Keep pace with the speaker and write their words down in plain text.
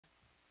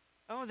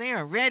Oh, they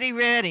are ready,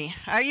 ready.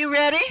 Are you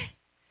ready?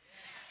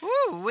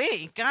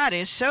 Woo-wee, God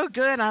is so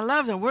good. I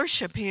love the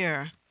worship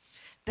here.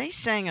 They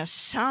sang a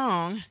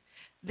song.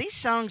 These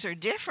songs are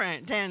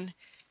different than,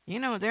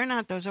 they're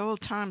not those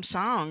old-time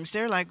songs.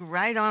 They're like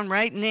right on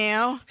right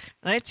now.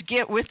 Let's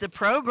get with the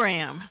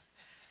program.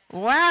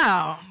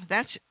 Wow,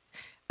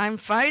 I'm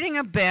fighting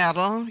a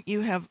battle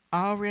you have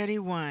already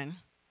won.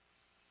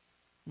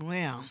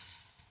 Well,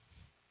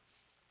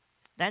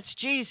 that's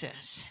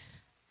Jesus.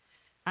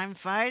 I'm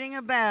fighting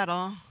a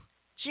battle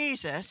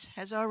Jesus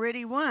has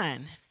already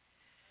won.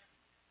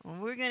 Well,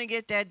 we're going to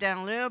get that down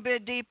a little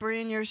bit deeper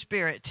in your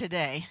spirit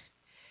today,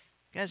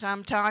 because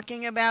I'm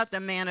talking about the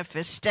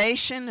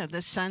manifestation of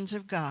the sons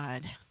of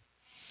God.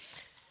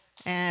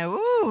 And,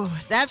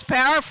 that's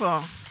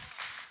powerful.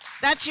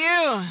 That's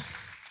you.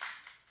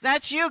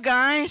 That's you,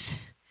 guys.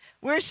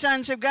 We're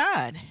sons of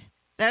God.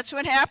 That's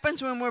what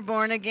happens when we're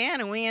born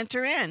again and we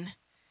enter in.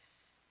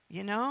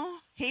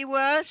 He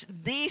was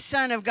the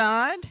Son of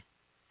God,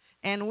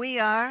 and we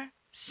are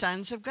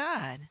sons of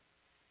God.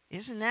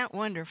 Isn't that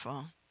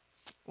wonderful?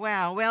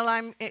 Wow.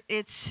 Well,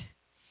 this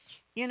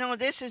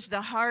is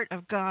the heart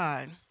of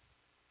God.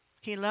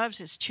 He loves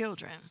his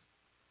children.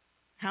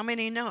 How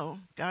many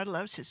know God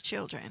loves his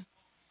children?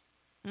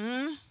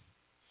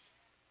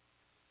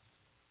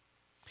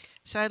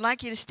 So I'd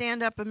like you to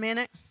stand up a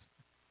minute.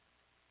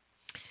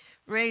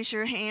 Raise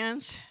your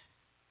hands.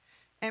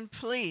 And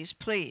please,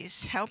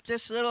 please help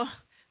this little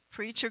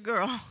preacher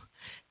girl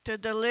to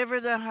deliver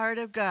the heart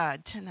of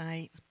God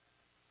today.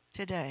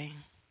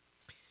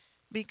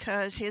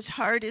 Because his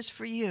heart is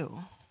for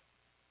you.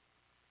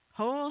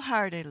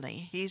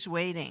 Wholeheartedly, he's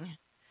waiting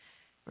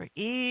for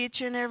each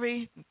and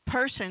every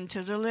person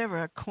to deliver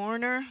a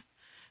corner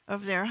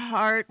of their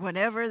heart,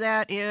 whatever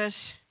that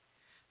is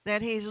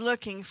that he's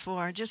looking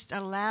for. Just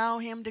allow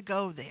him to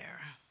go there.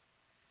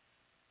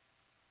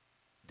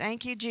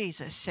 Thank you,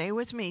 Jesus. Say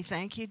with me,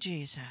 thank you,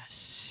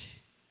 Jesus,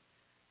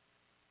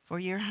 for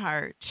your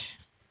heart,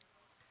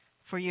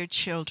 for your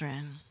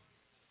children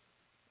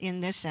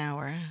in this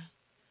hour.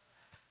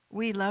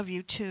 We love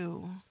you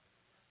too.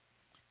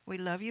 We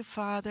love you,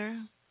 Father.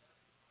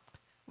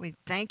 We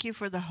thank you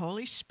for the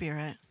Holy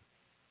Spirit.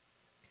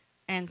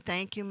 And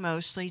thank you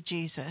mostly,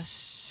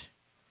 Jesus,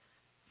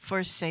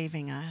 for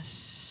saving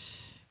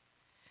us.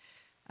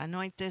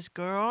 Anoint this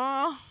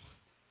girl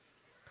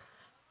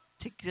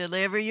to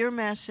deliver your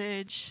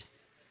message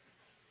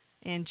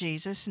in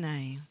Jesus'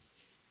 name.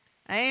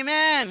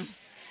 Amen.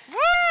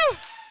 Woo!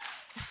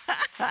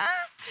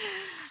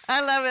 I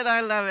love it,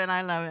 I love it,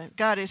 I love it.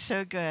 God is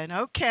so good.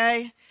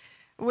 Okay.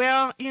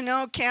 Well,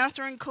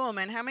 Catherine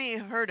Kuhlman, how many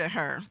have heard of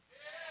her?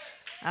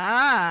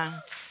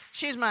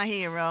 She's my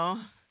hero.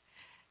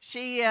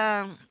 She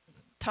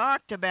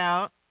talked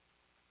about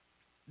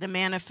the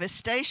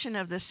manifestation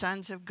of the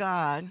sons of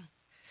God,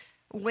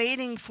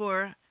 waiting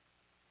for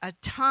a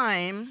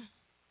time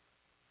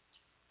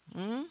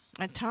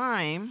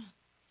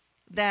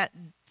that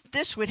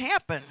this would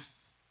happen.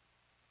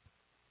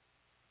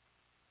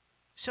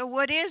 So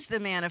what is the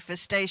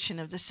manifestation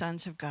of the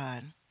sons of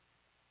God?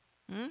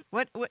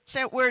 What's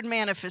that word,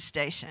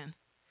 manifestation?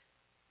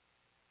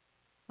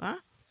 Huh?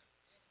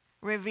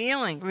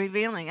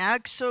 Revealing,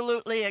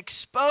 absolutely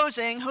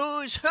exposing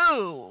who's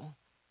who.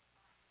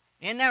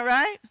 Isn't that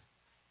right?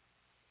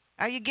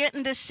 Are you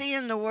getting to see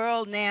in the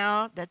world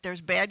now that there's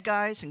bad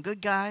guys and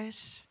good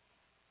guys?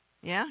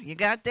 Yeah, you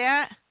got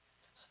that?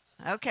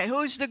 Okay,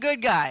 who's the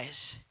good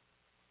guys?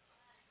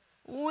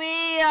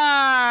 We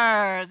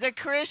are the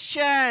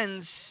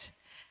Christians.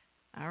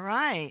 All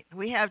right,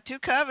 we have two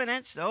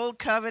covenants, the old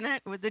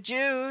covenant with the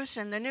Jews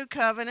and the new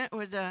covenant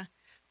with the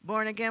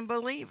born-again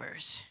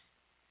believers.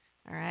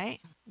 All right,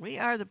 we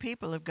are the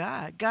people of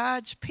God,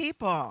 God's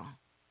people,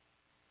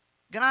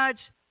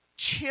 God's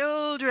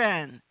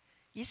children.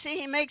 You see,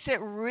 he makes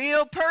it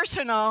real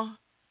personal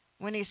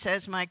when he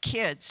says, my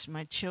kids,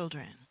 my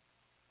children.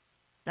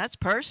 That's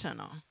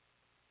personal.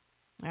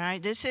 All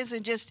right, this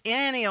isn't just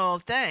any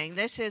old thing.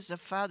 This is the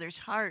Father's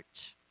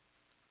heart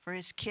for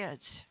his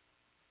kids,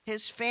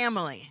 his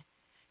family.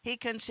 He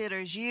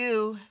considers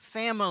you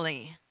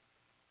family.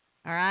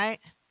 All right?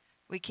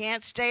 We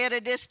can't stay at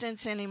a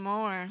distance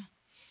anymore.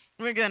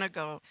 We're going to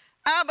go,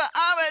 Abba,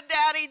 Abba,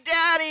 Daddy,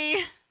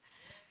 Daddy,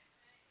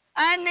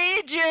 I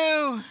need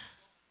you.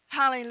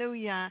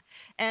 Hallelujah.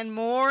 And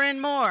more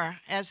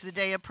as the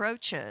day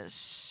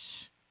approaches.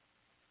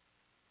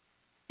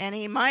 And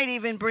he might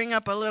even bring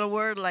up a little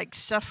word like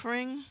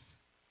suffering.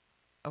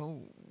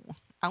 Oh,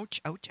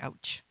 ouch, ouch,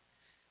 ouch.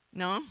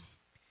 No?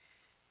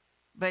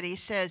 But he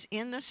says,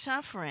 in the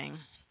suffering,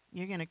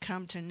 you're going to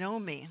come to know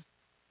me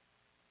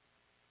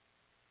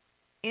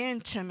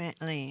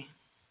intimately.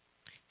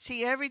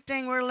 See,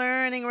 everything we're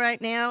learning right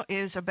now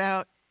is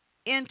about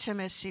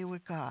intimacy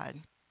with God.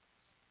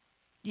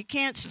 You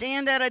can't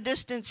stand at a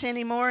distance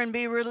anymore and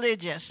be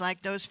religious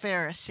like those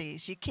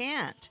Pharisees. You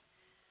can't.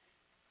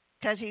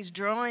 Because he's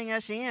drawing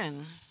us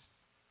in.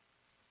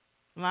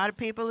 A lot of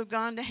people have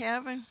gone to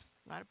heaven.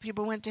 A lot of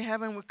people went to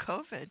heaven with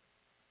COVID.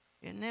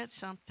 Isn't that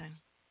something?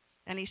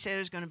 And he said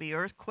there's going to be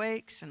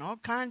earthquakes and all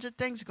kinds of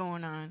things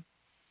going on.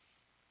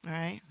 All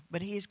right?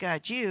 But he's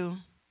got you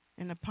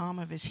in the palm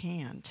of his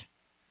hand.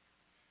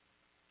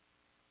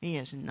 He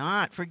is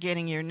not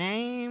forgetting your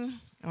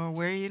name or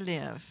where you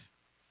live.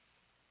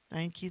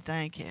 Thank you,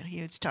 thank you.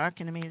 He was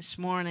talking to me this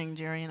morning.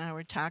 Jerry and I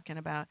were talking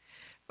about,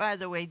 by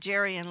the way,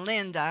 Jerry and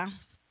Linda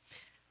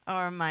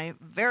are my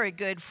very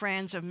good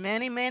friends of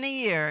many,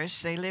 many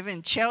years. They live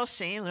in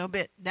Chelsea, a little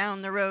bit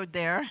down the road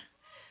there.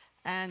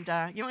 And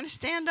you want to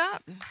stand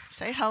up and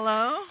say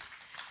hello?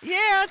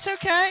 Yeah, it's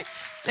okay.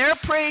 They're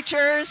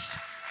preachers,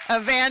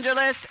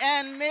 evangelists,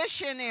 and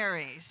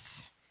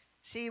missionaries.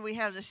 See, we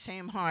have the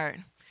same heart.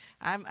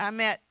 I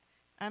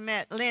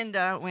met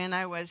Linda when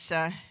I was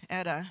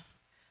at a,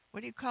 what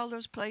do you call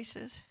those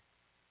places?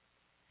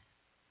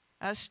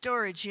 A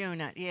storage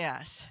unit,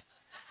 yes.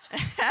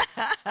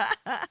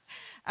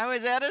 I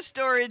was at a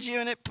storage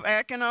unit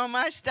packing all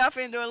my stuff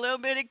into a little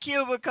bitty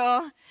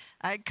cubicle.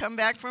 I'd come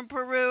back from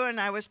Peru, and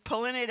I was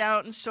pulling it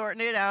out and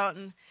sorting it out.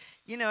 And,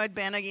 you know, it'd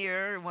been a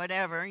year or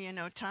whatever, you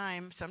know,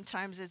 time.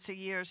 Sometimes it's a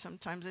year,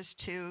 sometimes it's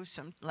two.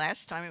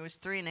 Last time it was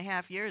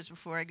 3.5 years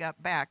before I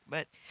got back.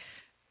 But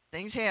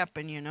things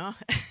happen, you know.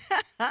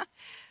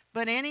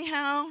 But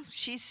anyhow,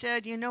 she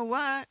said, you know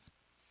what?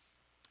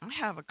 I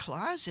have a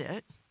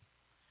closet.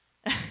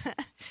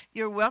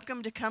 You're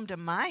welcome to come to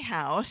my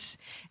house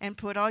and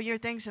put all your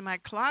things in my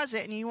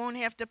closet, and you won't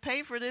have to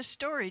pay for this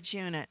storage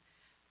unit.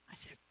 I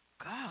said,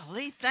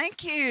 golly,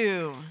 thank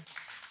you.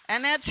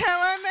 And that's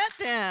how I met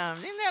them.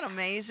 Isn't that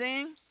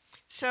amazing?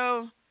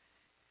 So,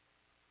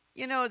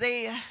 you know,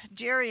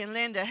 Jerry and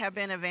Linda have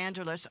been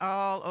evangelists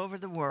all over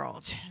the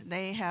world.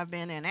 They have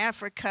been in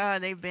Africa.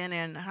 They've been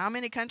in how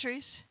many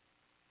countries?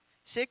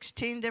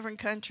 16 different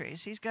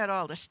countries. He's got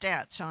all the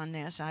stats on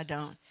this. I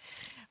don't.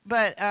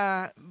 But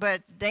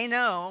they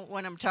know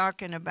what I'm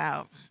talking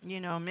about. You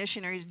know,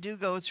 missionaries do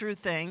go through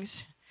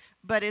things,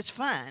 but it's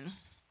fun.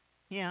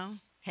 You know,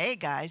 hey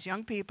guys,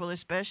 young people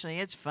especially,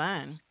 it's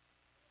fun.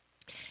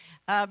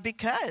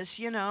 Because,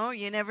 you know,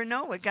 you never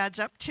know what God's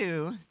up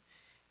to.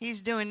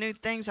 He's doing new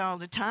things all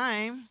the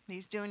time.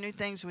 He's doing new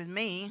things with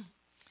me.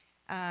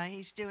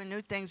 He's doing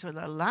new things with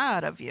a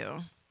lot of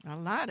you. A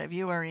lot of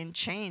you are in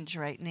change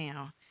right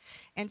now.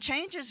 And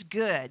change is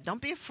good.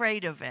 Don't be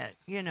afraid of it,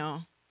 you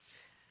know.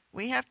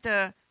 We have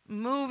to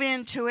move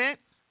into it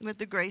with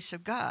the grace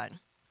of God.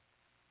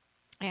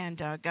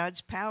 And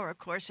God's power, of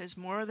course, is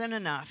more than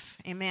enough.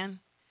 Amen?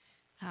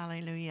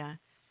 Hallelujah.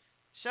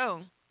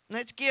 So,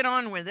 let's get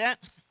on with it.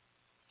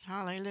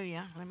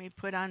 Hallelujah. Let me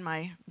put on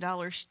my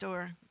dollar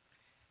store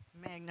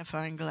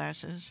magnifying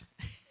glasses.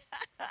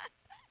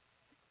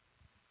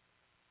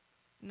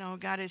 No,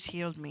 God has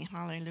healed me.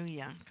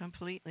 Hallelujah.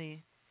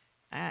 Completely.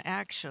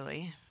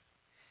 Actually.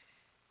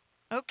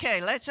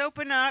 Okay, let's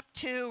open up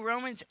to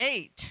Romans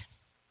 8.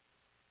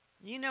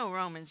 You know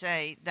Romans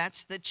 8.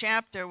 That's the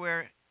chapter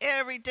where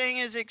everything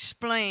is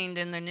explained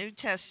in the New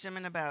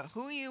Testament about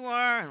who you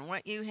are and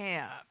what you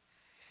have.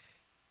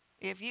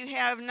 If you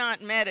have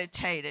not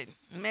meditated,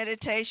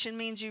 meditation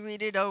means you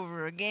read it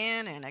over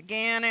again and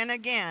again and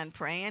again,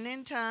 praying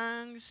in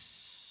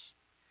tongues,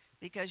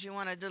 because you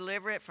want to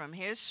deliver it from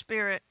His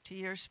Spirit to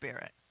your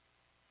spirit.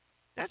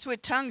 That's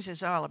what tongues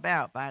is all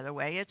about, by the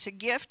way. It's a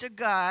gift of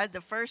God,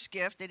 the first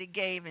gift that He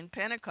gave in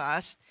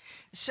Pentecost,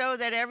 so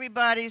that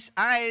everybody's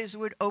eyes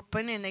would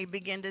open and they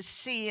begin to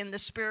see in the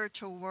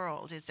spiritual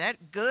world. Is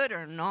that good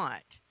or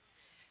not?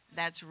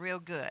 That's real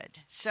good.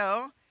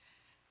 So,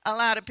 a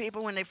lot of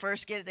people, when they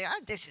first get it, they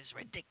this is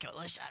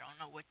ridiculous. I don't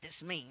know what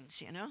this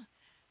means, you know.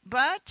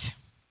 But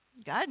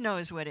God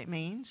knows what it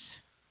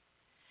means.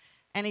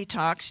 And He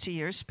talks to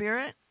your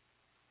spirit.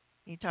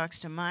 He talks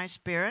to my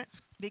spirit.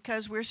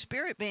 Because we're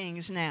spirit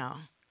beings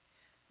now.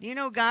 Do you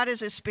know God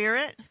is a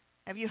spirit?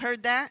 Have you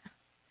heard that?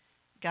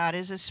 God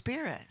is a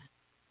spirit.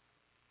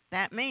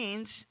 That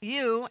means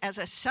you, as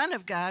a son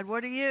of God,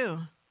 what are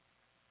you?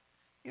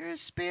 You're a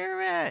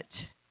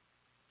spirit.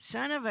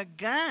 Son of a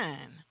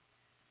gun.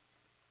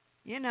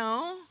 You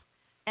know?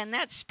 And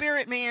that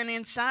spirit man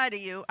inside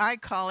of you, I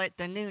call it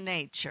the new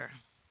nature.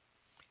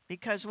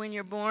 Because when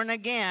you're born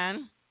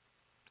again,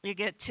 you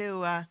get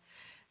to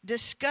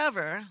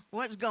discover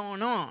what's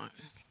going on.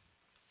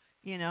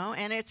 You know,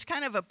 and it's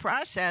kind of a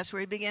process where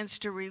He begins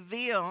to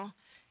reveal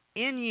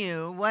in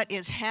you what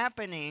is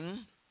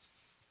happening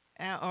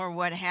or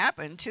what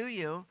happened to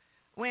you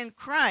when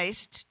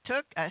Christ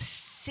took a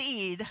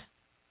seed.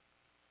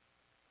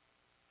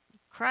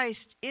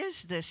 Christ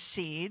is the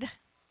seed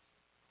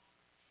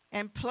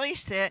and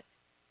placed it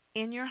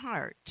in your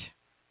heart.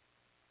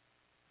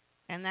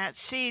 And that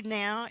seed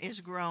now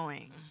is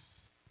growing.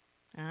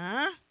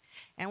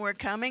 And we're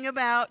coming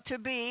about to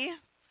be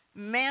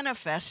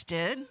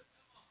manifested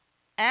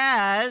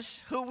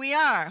as who we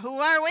are. Who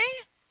are we?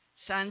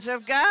 Sons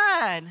of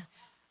God.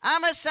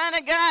 I'm a son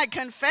of God.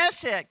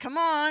 Confess it. Come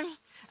on.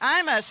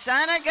 I'm a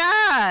son of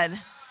God.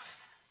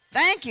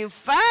 Thank you,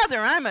 Father.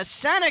 I'm a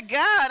son of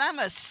God. I'm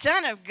a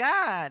son of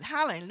God.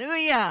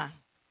 Hallelujah.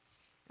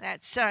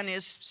 That son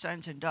is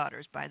sons and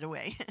daughters, by the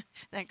way.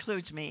 That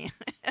includes me.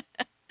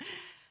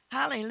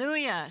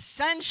 Hallelujah.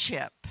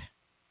 Sonship,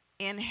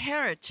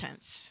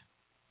 inheritance,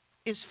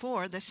 is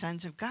for the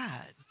sons of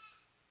God.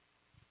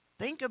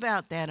 Think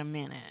about that a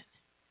minute.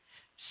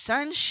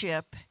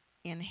 Sonship,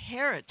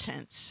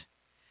 inheritance,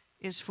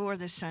 is for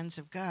the sons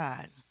of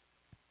God.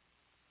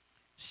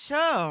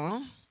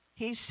 So,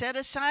 he set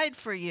aside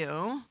for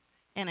you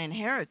an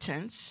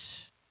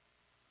inheritance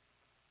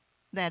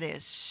that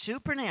is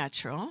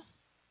supernatural,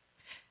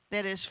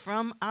 that is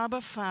from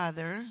Abba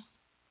Father,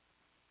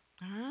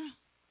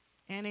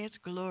 and it's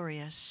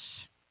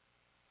glorious.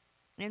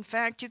 In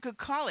fact, you could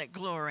call it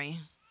glory.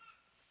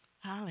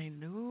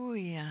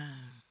 Hallelujah.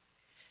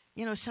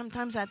 You know,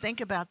 sometimes I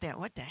think about that.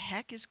 What the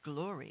heck is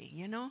glory,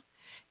 you know?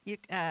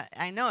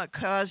 I know it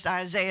caused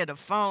Isaiah to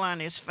fall on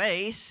his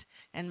face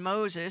and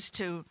Moses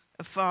to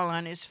fall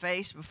on his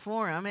face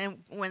before him.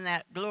 And when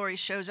that glory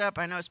shows up,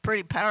 I know it's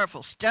pretty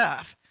powerful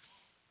stuff,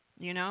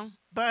 you know?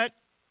 But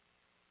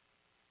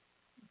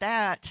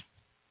that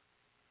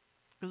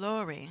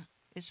glory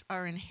is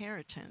our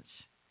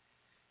inheritance.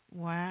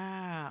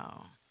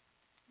 Wow.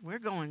 We're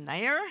going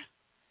there?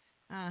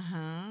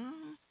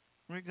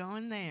 We're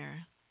going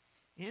there.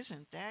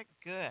 Isn't that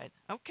good?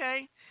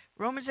 Okay.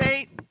 Romans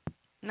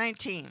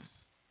 8:19.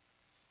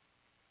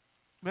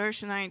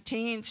 Verse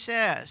 19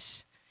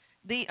 says,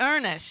 the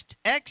earnest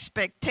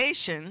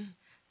expectation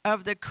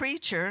of the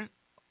creature,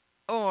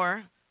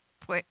 or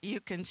what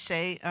you can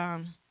say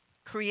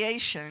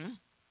creation,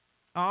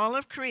 all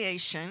of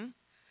creation,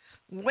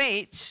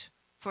 waits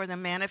for the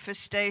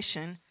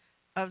manifestation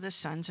of the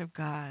sons of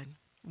God.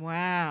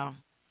 Wow.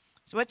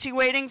 So what's he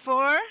waiting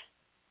for?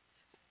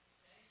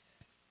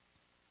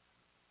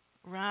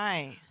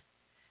 Right.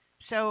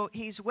 So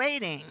he's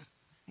waiting.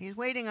 He's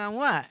waiting on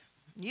what?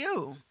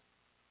 You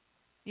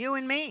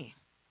and me,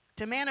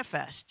 to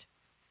manifest.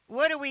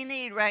 What do we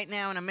need right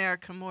now in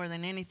America more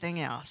than anything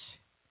else?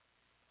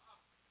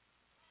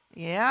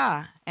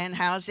 Yeah. And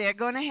how's that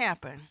going to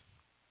happen?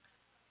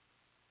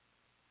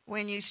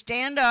 When you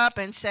stand up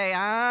and say,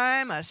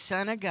 I'm a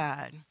son of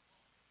God.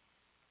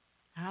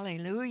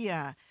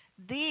 Hallelujah.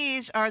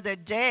 These are the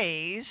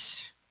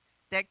days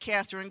that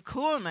Catherine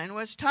Kuhlman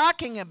was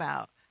talking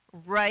about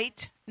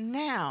right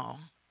now.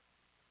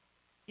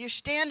 You're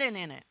standing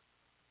in it.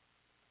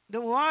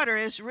 The water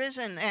is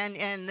risen,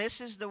 and this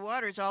is the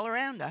waters all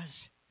around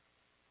us.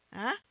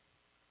 Huh?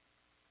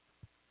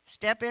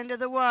 Step into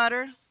the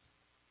water.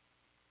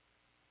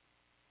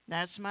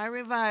 That's my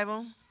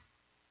revival.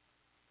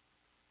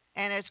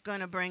 And it's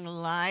going to bring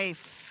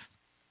life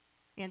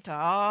into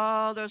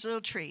all those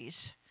little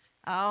trees,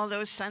 all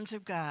those sons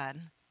of God.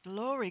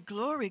 Glory,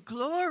 glory,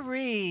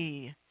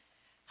 glory.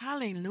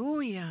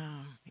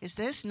 Hallelujah. Is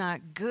this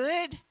not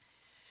good?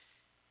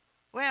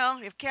 Well,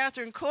 if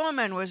Catherine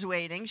Kuhlman was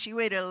waiting, she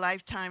waited a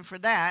lifetime for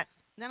that,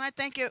 then I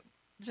think it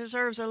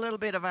deserves a little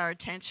bit of our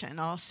attention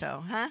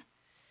also, huh?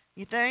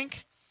 You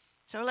think?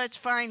 So let's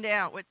find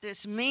out what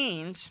this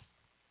means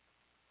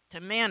to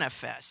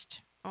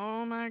manifest.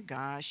 Oh my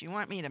gosh, you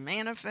want me to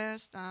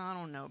manifest? I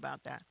don't know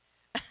about that.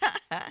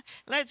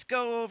 Let's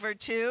go over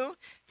to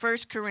 1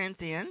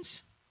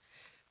 Corinthians,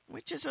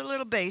 which is a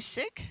little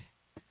basic.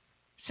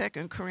 2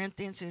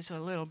 Corinthians is a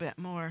little bit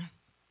more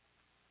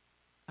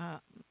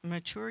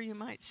mature, you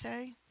might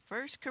say.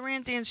 1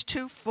 Corinthians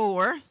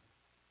 2:4.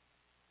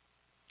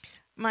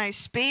 My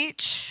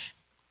speech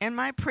and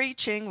my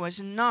preaching was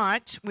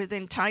not with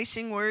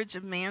enticing words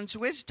of man's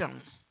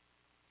wisdom,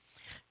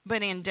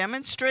 but in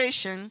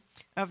demonstration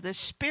of the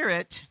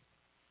Spirit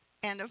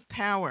and of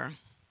power,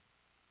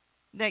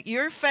 that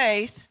your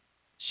faith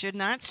should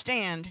not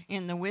stand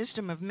in the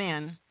wisdom of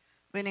men,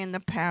 but in the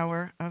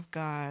power of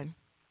God.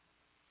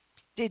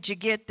 Did you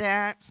get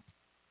that?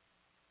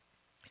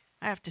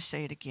 I have to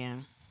say it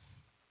again.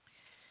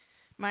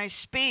 My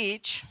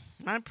speech,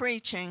 my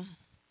preaching,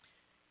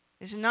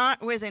 is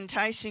not with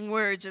enticing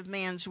words of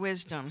man's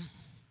wisdom,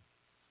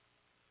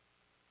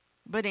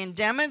 but in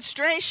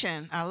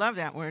demonstration, I love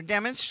that word,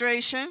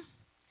 demonstration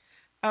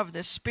of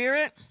the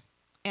Spirit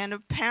and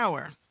of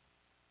power,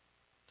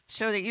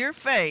 so that your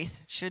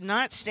faith should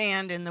not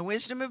stand in the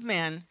wisdom of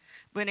men,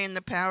 but in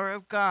the power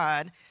of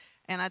God.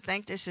 And I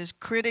think this is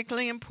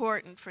critically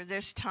important for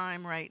this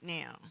time right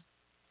now,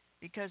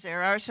 because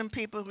there are some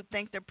people who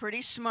think they're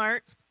pretty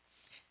smart.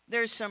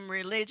 There's some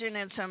religion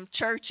and some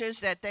churches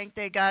that think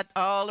they got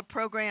all the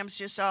programs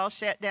just all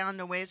set down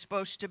the way it's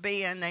supposed to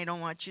be, and they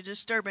don't want you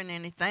disturbing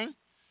anything.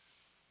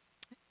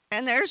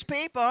 And there's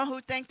people who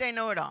think they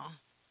know it all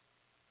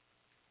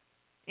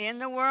in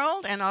the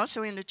world and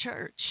also in the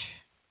church.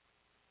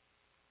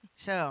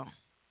 So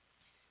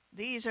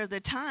these are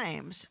the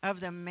times of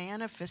the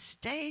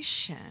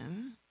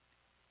manifestation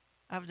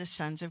of the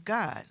sons of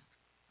God.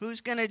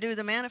 Who's going to do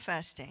the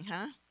manifesting,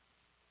 huh?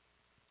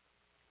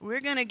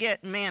 We're going to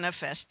get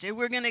manifested.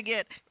 We're going to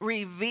get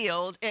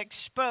revealed,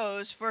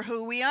 exposed for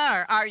who we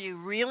are. Are you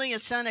really a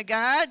son of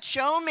God?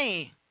 Show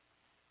me.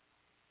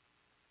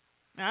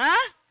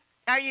 Huh?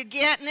 Are you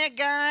getting it,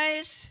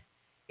 guys?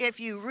 If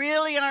you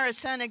really are a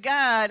son of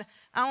God,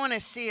 I want to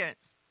see it.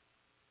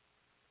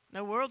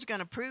 The world's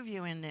going to prove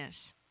you in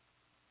this.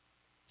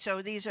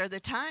 So these are the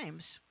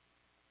times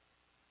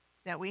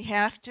that we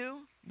have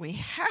to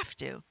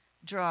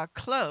draw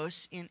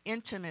close in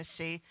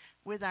intimacy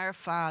with our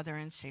Father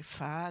and say,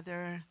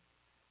 Father,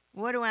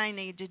 what do I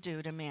need to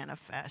do to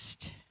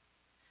manifest?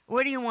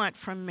 What do you want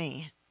from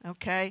me?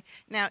 Okay?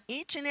 Now,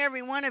 each and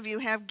every one of you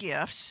have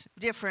gifts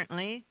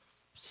differently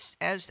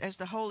as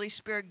the Holy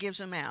Spirit gives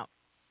them out.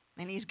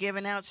 And he's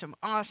given out some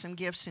awesome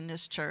gifts in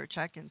this church.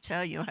 I can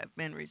tell you I've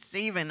been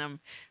receiving them.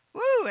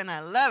 Woo, and I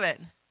love it.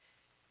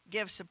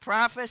 Gifts of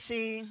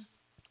prophecy,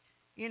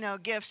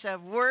 gifts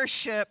of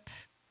worship.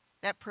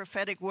 That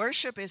prophetic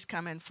worship is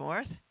coming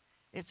forth.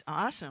 It's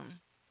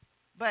awesome.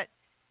 But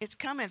it's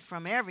coming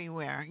from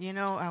everywhere.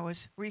 I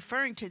was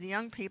referring to the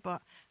young people.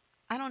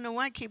 I don't know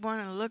why I keep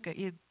wanting to look at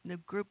you, the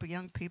group of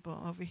young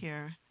people over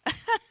here.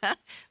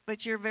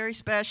 But you're very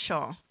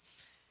special.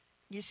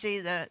 You see,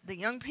 the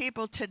young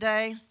people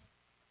today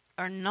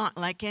are not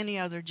like any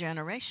other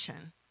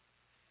generation.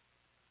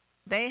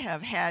 They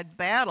have had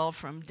battle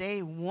from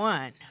day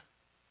one.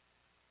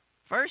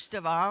 First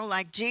of all,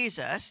 like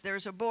Jesus,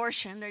 there's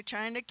abortion. They're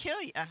trying to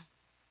kill you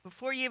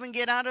before you even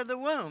get out of the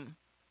womb.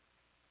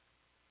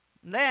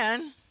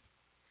 Then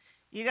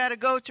you got to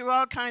go through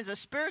all kinds of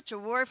spiritual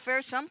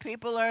warfare. Some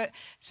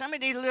of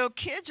these little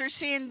kids are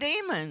seeing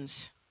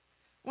demons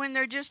when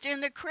they're just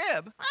in the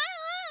crib,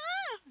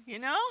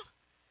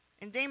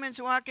 and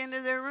demons walk into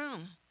their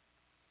room.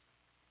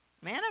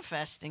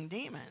 Manifesting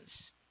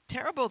demons,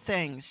 terrible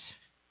things.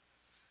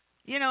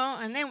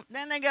 And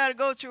then they got to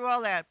go through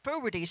all that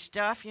puberty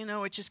stuff,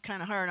 which is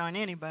kind of hard on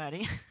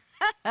anybody.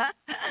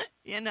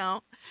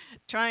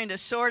 Trying to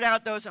sort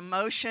out those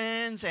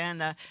emotions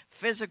and the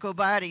physical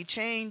body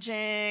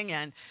changing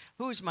and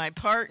who's my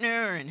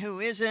partner and who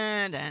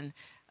isn't, and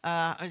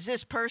is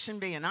this person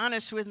being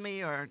honest with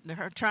me or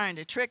they're trying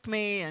to trick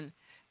me? And,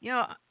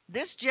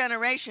 this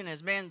generation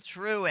has been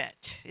through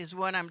it, is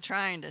what I'm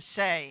trying to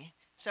say.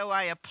 So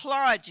I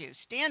applaud you.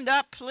 Stand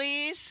up,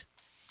 please.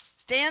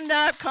 Stand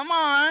up, come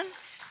on.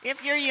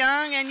 If you're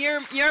young and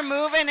you're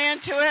moving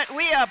into it,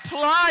 we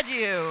applaud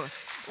you.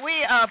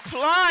 We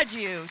applaud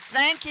you.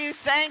 Thank you,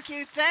 thank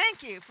you,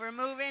 thank you for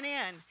moving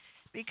in,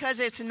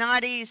 because it's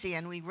not easy,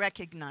 and we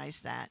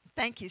recognize that.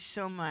 Thank you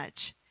so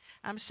much.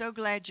 I'm so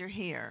glad you're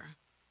here.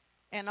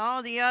 And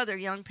all the other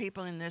young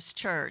people in this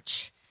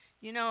church.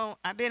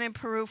 I've been in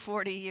Peru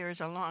 40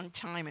 years, a long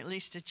time, at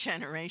least a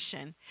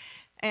generation.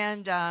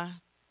 And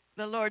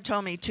the Lord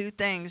told me two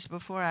things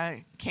before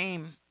I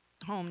came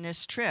home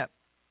this trip.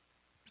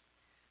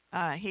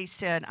 He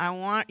said, I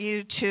want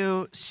you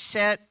to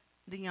set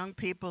the young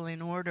people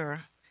in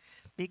order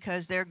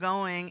because they're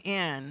going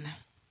in.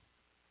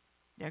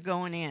 They're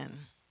going in.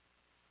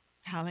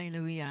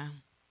 Hallelujah.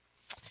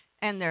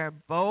 And they're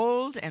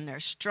bold and they're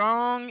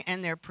strong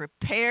and they're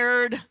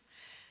prepared.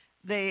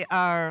 They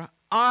are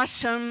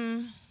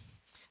awesome.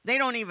 They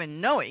don't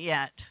even know it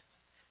yet,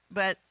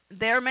 but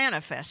they're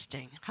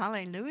manifesting.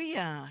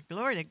 Hallelujah.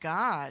 Glory to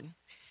God.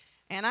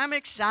 And I'm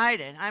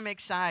excited. I'm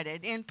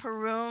excited. In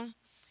Peru,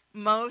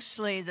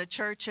 mostly the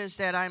churches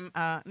that I'm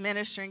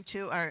ministering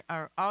to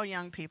are all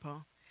young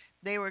people.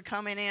 They were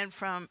coming in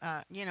from,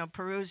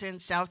 Peru's in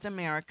South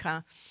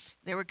America.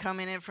 They were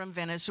coming in from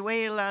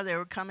Venezuela. They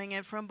were coming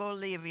in from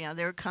Bolivia.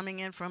 They were coming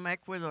in from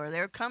Ecuador.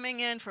 They were coming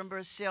in from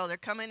Brazil. They're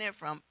coming in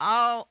from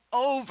all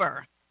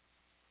over.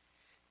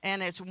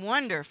 And it's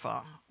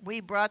wonderful. We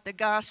brought the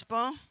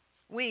gospel.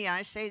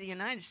 I say the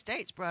United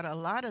States, brought a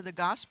lot of the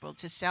gospel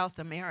to South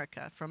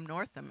America from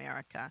North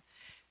America.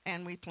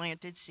 And we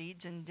planted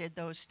seeds and did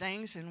those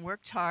things and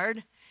worked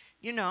hard,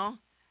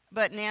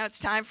 But now it's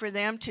time for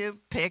them to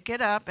pick it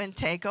up and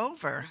take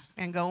over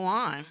and go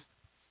on.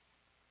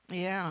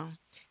 Yeah.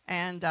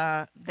 And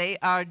they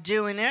are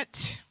doing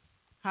it.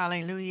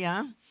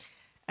 Hallelujah.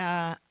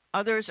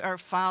 Others are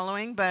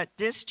following. But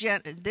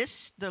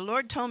the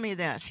Lord told me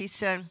this. He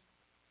said,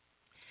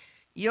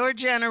 your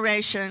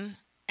generation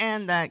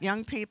and that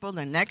young people,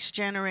 the next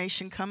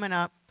generation coming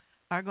up,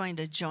 are going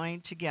to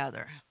join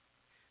together.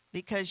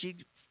 Because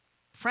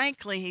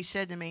frankly, he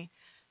said to me,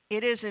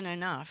 it isn't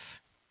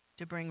enough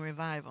to bring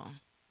revival.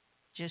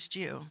 Just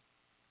you.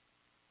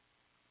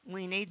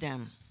 We need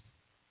them.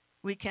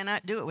 We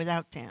cannot do it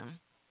without them.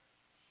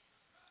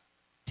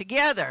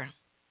 Together,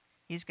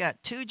 he's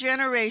got two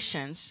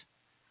generations.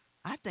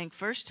 I think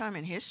first time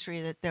in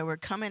history that they were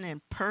coming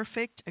in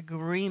perfect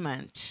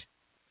agreement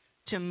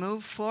to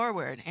move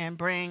forward and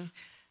bring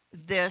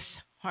this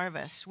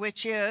harvest,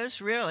 which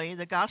is really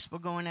the gospel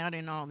going out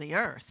in all the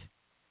earth.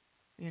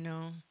 You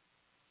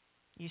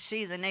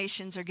see the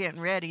nations are getting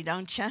ready,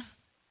 don't you?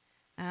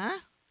 Huh?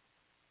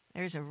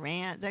 There's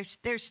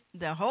there's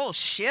the whole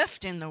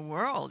shift in the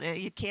world.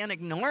 You can't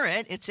ignore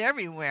it. It's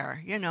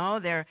everywhere.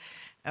 They're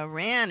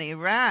Iran,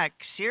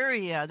 Iraq,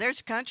 Syria.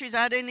 There's countries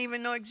I didn't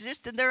even know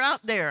existed. They're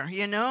out there,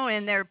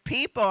 and they're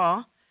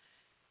people,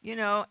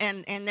 and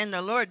then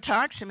the Lord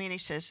talks to me and he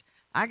says,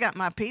 I got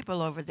my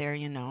people over there,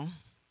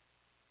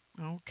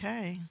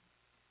 Okay.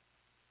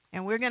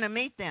 And we're going to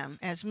meet them.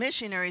 As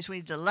missionaries, we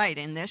delight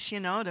in this,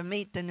 to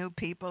meet the new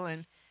people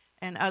and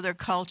other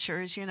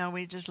cultures.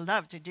 We just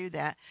love to do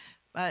that.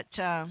 But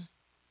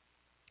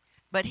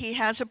But he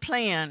has a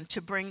plan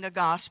to bring the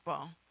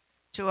gospel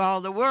to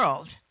all the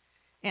world.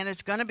 And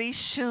it's going to be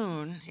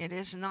soon. It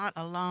is not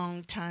a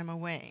long time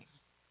away.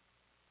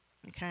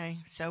 Okay,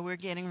 so we're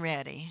getting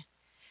ready.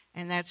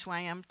 And that's why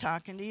I'm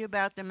talking to you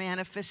about the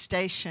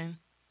manifestation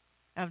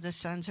of the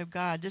sons of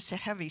God. This is a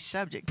heavy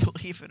subject,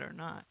 believe it or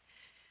not.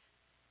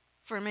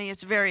 For me,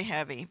 it's very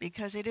heavy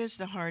because it is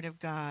the heart of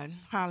God.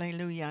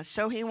 Hallelujah.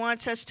 So he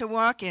wants us to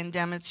walk in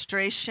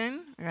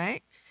demonstration,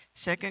 right?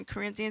 2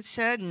 Corinthians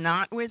said,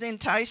 not with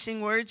enticing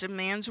words of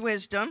man's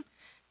wisdom.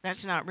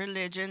 That's not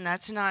religion.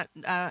 That's not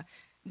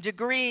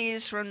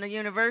degrees from the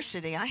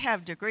university. I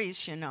have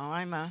degrees, you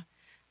know.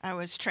 I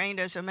was trained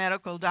as a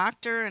medical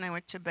doctor, and I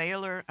went to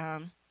Baylor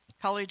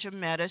College of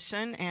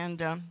Medicine,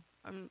 and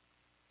I'm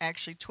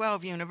actually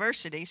 12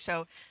 universities.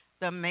 So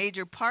the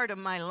major part of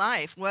my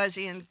life was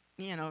in,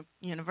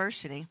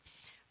 university.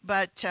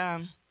 But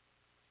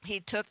he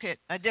took it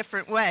a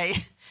different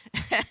way.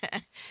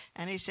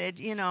 And he said,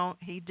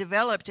 he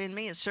developed in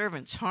me a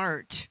servant's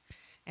heart.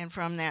 And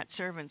from that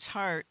servant's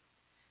heart,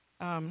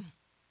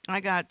 I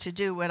got to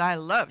do what I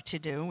love to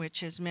do,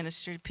 which is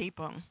minister to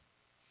people.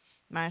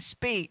 My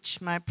speech,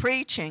 my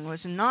preaching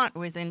was not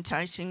with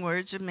enticing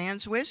words of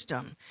man's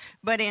wisdom,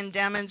 but in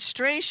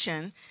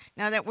demonstration.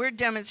 Now that word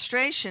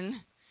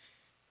demonstration,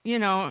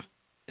 it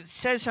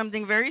says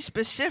something very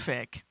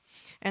specific.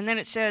 And then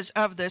it says,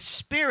 of the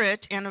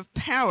Spirit and of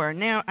power.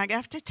 Now, I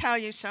have to tell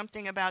you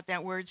something about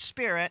that word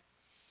spirit,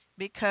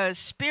 because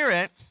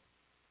spirit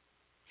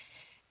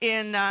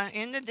in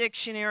the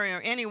dictionary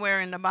or anywhere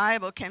in the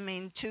Bible can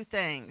mean two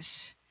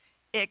things.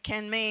 It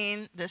can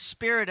mean the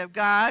Spirit of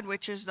God,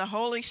 which is the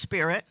Holy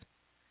Spirit,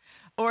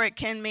 or it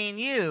can mean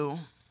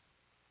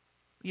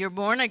your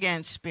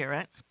born-again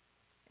spirit,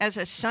 as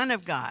a son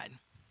of God.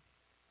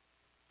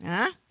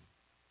 Huh?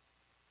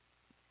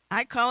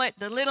 I call it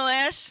the little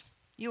s,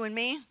 you and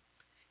me,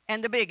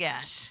 and the big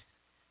S,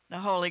 the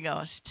Holy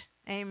Ghost.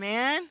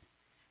 Amen?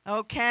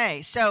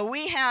 Okay, so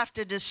we have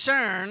to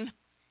discern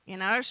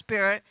in our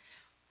spirit.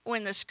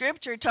 When the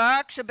scripture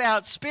talks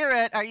about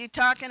spirit, are you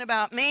talking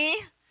about me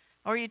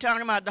or are you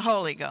talking about the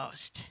Holy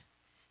Ghost?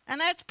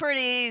 And that's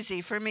pretty easy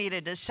for me to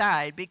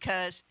decide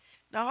because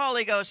the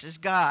Holy Ghost is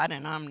God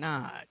and I'm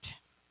not.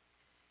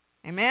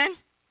 Amen?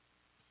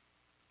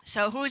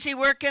 So who's he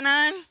working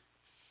on?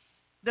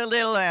 The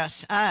little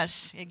s,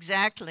 us,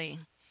 exactly.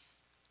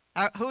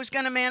 Who's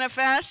going to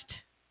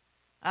manifest?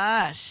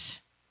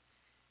 Us.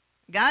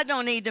 God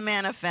don't need to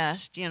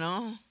manifest,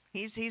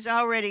 He's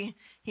already,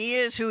 he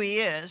is who he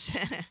is.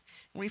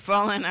 We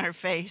fall on our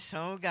face,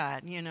 oh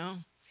God,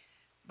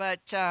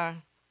 But,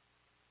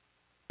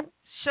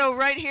 so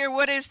right here,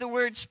 what is the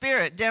word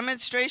spirit?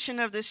 Demonstration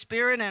of the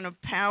Spirit and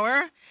of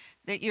power,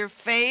 that your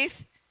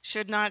faith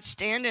should not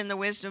stand in the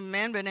wisdom of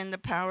men, but in the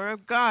power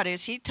of God.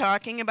 Is he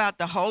talking about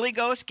the Holy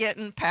Ghost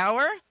getting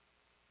power?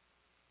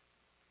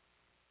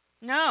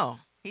 No,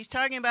 he's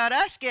talking about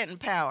us getting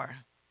power.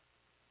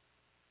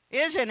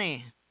 Isn't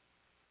he?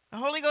 The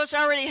Holy Ghost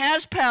already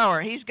has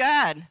power. He's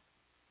God.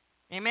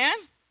 Amen?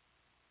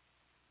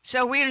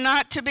 So we're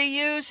not to be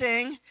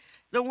using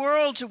the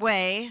world's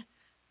way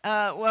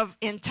of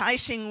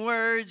enticing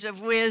words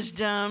of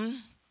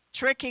wisdom,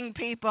 tricking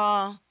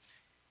people,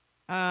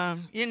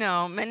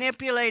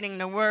 manipulating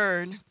the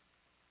word.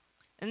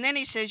 And then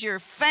he says your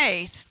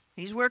faith,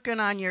 he's working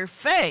on your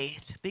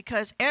faith,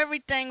 because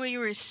everything we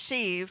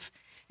receive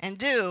and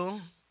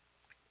do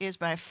is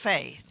by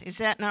faith. Is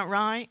that not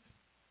right?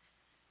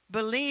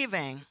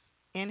 Believing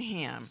in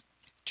him,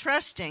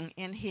 trusting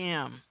in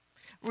him,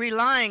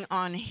 relying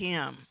on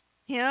him.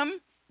 Him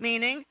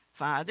meaning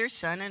Father,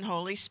 Son, and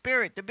Holy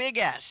Spirit, the big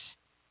S.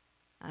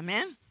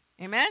 Amen?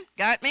 Amen?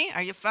 Got me?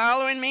 Are you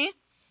following me?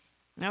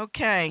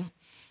 Okay.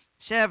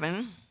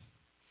 7.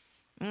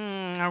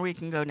 Or we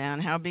can go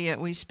down. Howbeit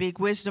we speak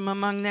wisdom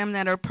among them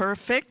that are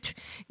perfect,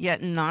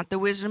 yet not the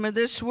wisdom of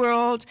this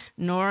world,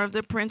 nor of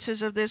the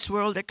princes of this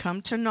world that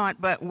come to naught.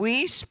 But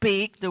we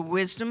speak the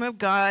wisdom of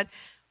God.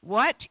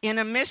 What? In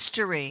a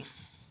mystery.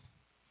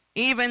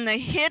 Even the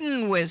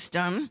hidden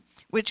wisdom,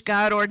 which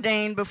God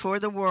ordained before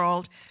the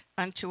world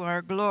unto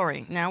our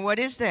glory. Now, what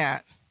is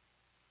that?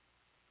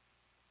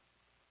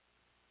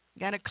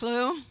 Got a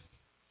clue?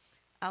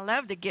 I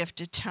love the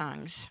gift of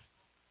tongues.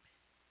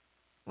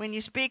 When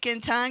you speak in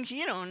tongues,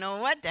 you don't know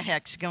what the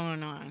heck's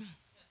going on.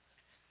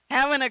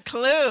 Having a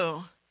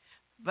clue.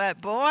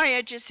 But boy,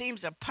 it just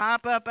seems to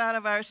pop up out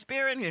of our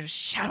spirit.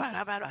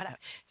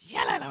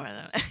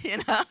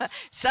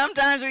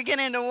 Sometimes we get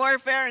into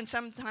warfare and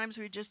sometimes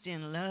we're just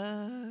in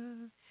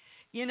love.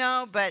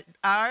 But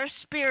our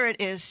spirit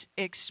is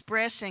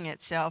expressing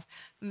itself,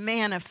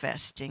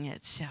 manifesting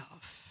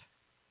itself.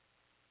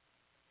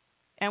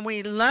 And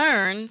we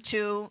learn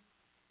to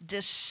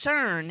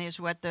discern is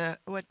what the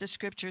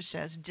scripture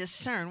says.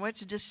 Discern.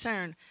 What's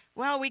discern?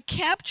 Well, we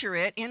capture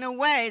it in a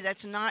way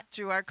that's not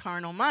through our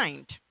carnal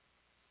mind.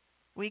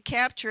 We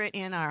capture it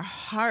in our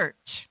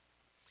heart.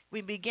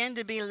 We begin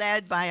to be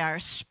led by our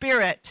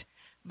spirit,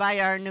 by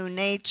our new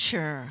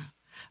nature,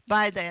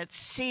 by that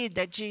seed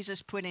that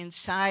Jesus put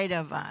inside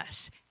of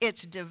us.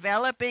 It's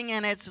developing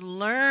and it's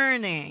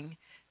learning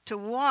to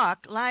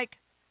walk like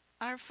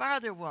our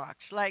Father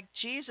walks, like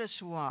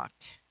Jesus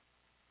walked.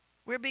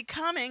 We're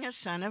becoming a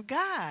son of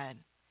God.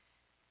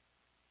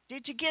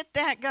 Did you get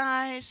that,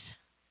 guys?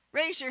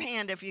 Raise your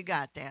hand if you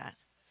got that.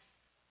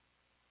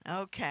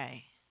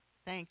 Okay.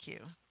 Thank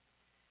you.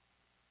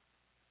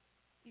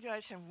 You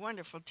guys have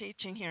wonderful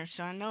teaching here,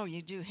 so I know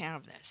you do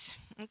have this.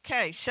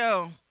 Okay,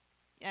 so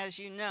as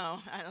you know,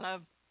 I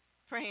love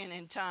praying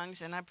in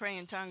tongues, and I pray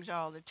in tongues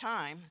all the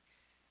time.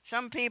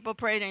 Some people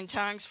prayed in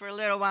tongues for a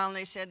little while, and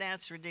they said,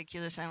 that's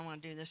ridiculous. I don't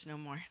want to do this no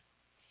more.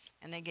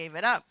 And they gave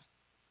it up.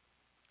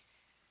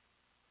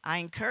 I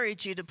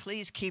encourage you to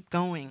please keep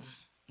going.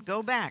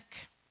 Go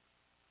back.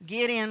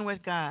 Get in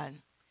with God.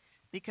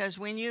 Because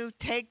when you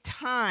take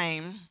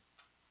time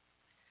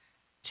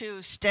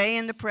to stay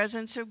in the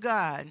presence of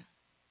God,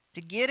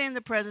 to get in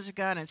the presence of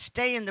God and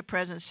stay in the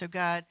presence of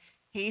God,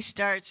 he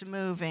starts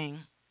moving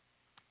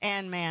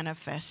and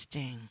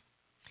manifesting.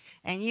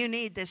 And you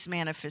need this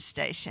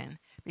manifestation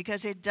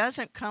because it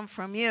doesn't come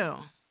from you.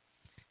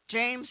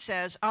 James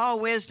says all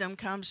wisdom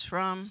comes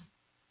from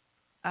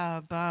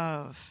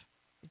above.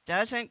 It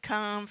doesn't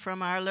come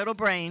from our little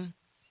brain.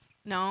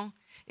 No,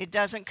 it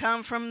doesn't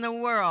come from the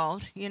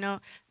world. You know,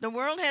 the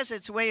world has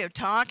its way of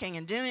talking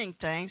and doing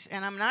things,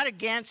 and I'm not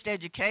against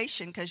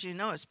education because, you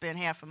know, it's been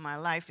half of my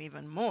life,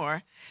 even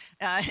more,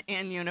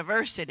 in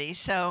university.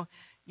 So,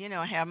 you know,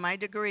 I have my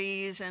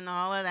degrees and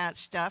all of that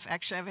stuff.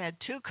 Actually, I've had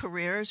 2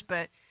 careers,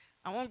 but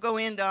I won't go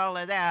into all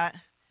of that.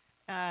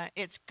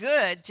 It's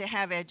good to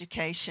have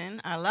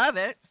education. I love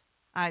it.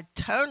 I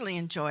totally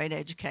enjoyed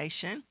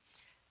education.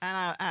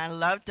 And I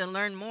love to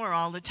learn more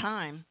all the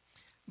time.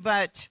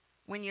 But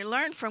when you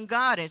learn from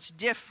God, it's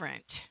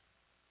different.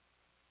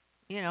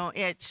 You know,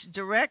 it's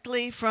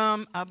directly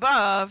from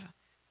above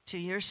to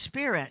your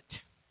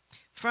spirit.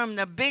 From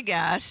the big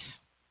S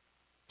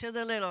to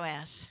the little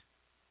s.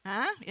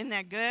 Huh? Isn't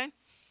that good?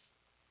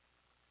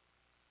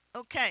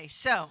 Okay,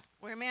 so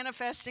we're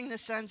manifesting the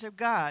sons of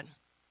God.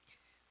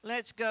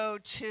 Let's go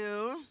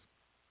to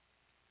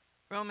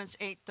Romans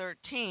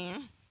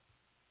 8:13.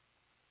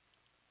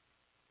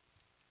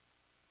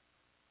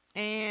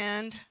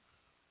 And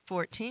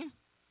 14.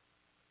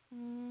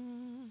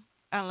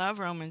 I love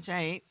Romans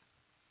 8.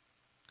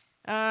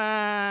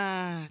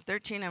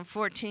 13 and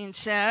 14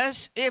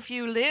 says, if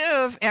you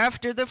live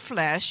after the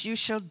flesh, you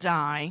shall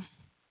die.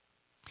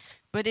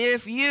 But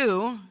if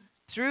you,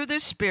 through the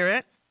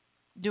Spirit,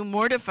 do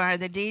mortify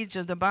the deeds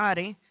of the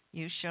body,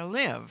 you shall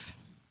live.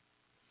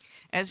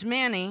 As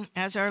many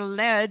as are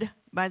led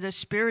by the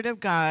Spirit of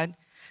God,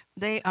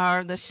 they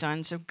are the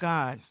sons of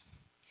God.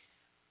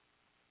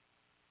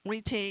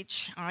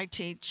 I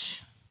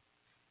teach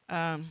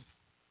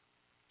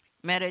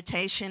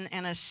meditation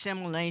and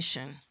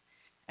assimilation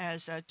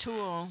as a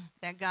tool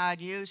that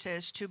God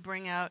uses to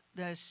bring out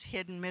those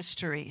hidden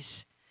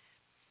mysteries.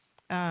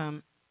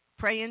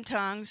 Pray in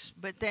tongues,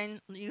 but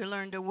then you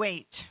learn to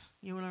wait.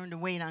 You learn to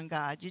wait on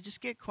God. You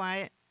just get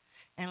quiet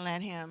and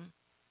let him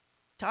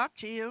talk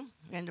to you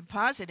and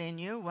deposit in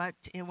you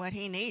what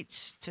he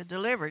needs to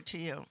deliver to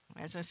you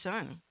as a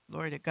son.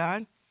 Glory to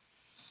God.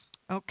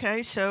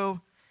 Okay,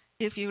 so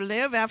if you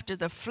live after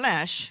the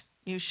flesh,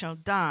 you shall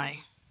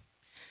die.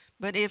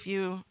 But if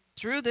you,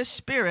 through the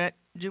Spirit,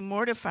 do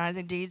mortify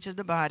the deeds of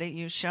the body,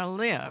 you shall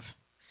live.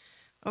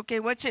 Okay,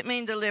 what's it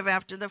mean to live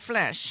after the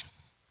flesh?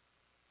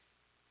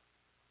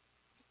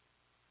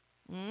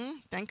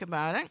 Think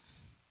about it.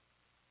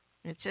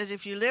 It says,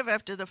 if you live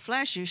after the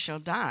flesh, you shall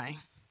die.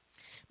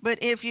 But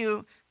if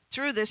you,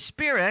 through the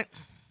Spirit,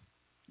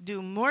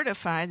 do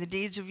mortify the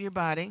deeds of your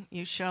body,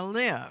 you shall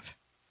live.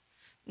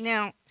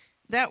 Now,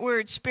 that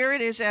word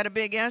spirit, is that a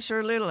big S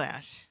or a little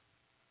s?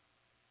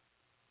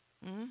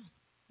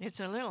 It's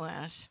a little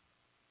s.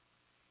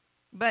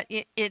 But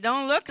it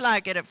don't look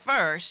like it at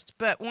first,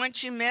 but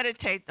once you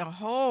meditate the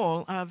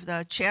whole of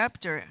the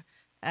chapter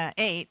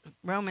 8,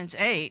 Romans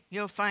 8,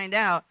 you'll find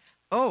out,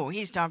 oh,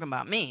 he's talking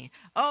about me.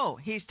 Oh,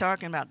 he's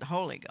talking about the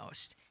Holy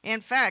Ghost.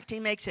 In fact, he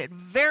makes it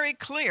very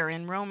clear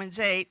in Romans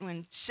 8,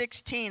 when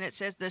 16, it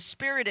says, the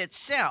Spirit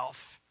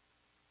itself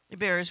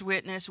bears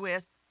witness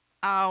with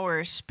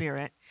our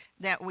spirit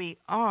that we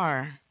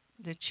are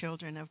the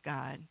children of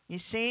God. You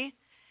see,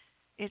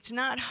 it's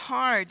not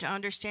hard to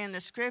understand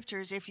the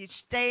scriptures if you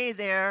stay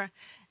there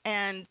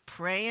and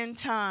pray in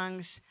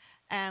tongues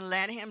and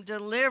let him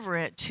deliver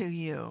it to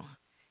you.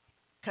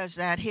 Because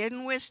that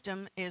hidden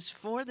wisdom is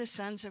for the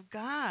sons of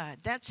God.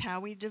 That's how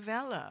we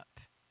develop.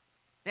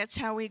 That's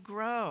how we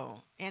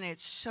grow. And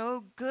it's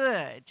so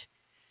good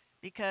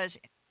because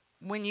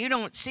when you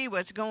don't see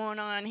what's going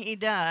on, he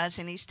does.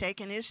 And he's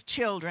taking his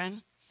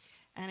children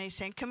and he's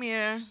saying, come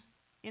here,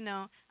 you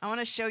know, I want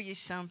to show you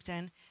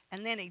something.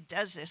 And then he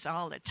does this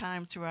all the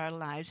time through our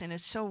lives. And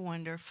it's so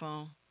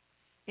wonderful.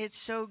 It's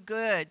so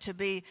good to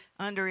be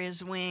under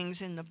his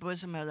wings in the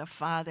bosom of the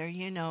Father,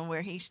 you know,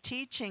 where he's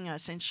teaching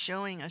us and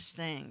showing us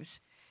things.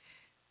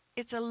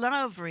 It's a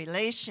love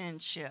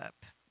relationship,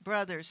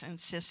 brothers and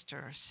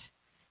sisters.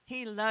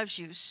 He loves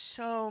you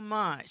so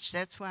much.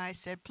 That's why I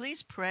said,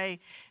 please pray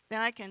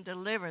that I can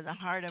deliver the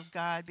heart of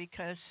God,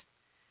 because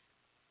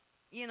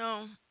you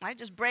know, I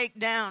just break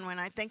down when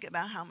I think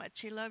about how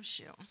much he loves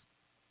you.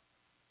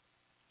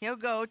 He'll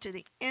go to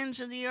the ends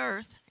of the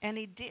earth, and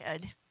he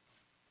did.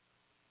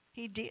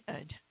 He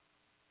did.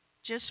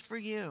 Just for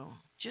you.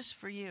 Just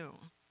for you.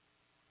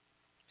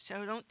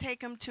 So don't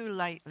take him too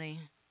lightly.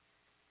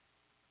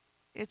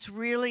 It's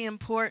really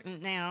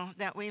important now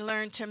that we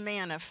learn to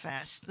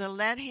manifest,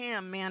 let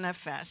him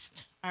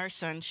manifest our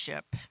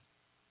sonship.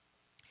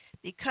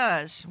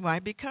 Because, why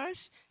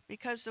because?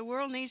 Because the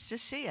world needs to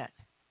see it.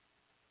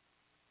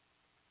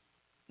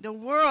 The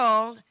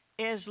world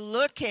is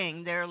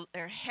looking,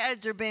 their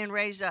heads are being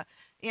raised up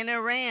in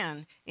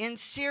Iran, in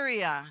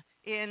Syria,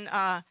 in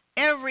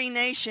every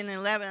nation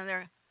in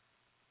Lebanon.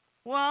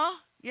 Well,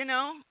 you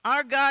know,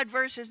 our God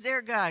versus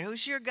their God.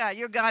 Who's your God?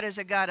 Your God is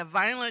a God of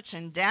violence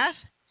and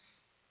death.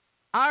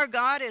 Our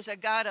God is a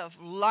God of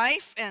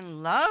life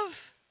and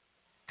love.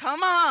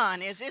 Come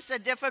on, is this a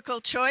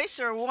difficult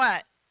choice or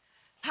what?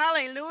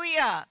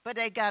 Hallelujah. But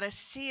they got to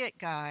see it,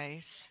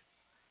 guys.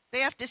 They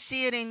have to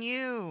see it in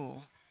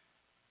you.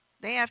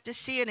 They have to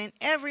see it in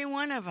every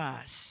one of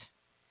us.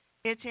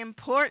 It's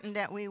important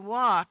that we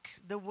walk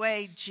the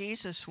way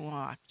Jesus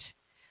walked.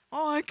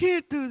 Oh, I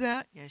can't do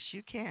that. Yes,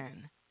 you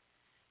can.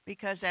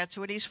 Because that's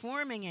what he's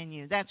forming in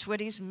you. That's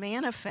what he's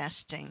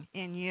manifesting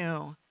in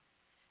you.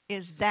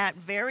 Is that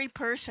very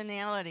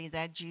personality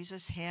that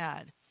Jesus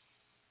had.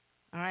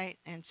 All right,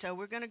 and so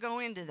we're going to go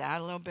into that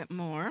a little bit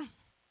more.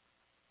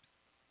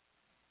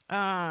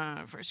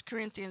 1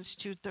 Corinthians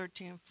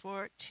 2:13,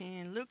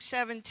 14, Luke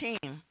 17.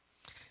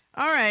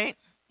 All right,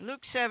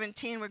 Luke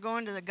 17, we're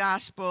going to the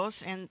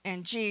Gospels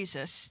and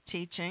Jesus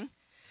teaching.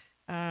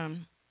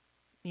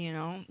 You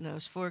know,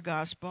 those 4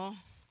 Gospels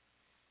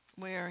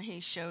where he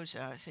shows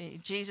us.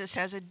 Jesus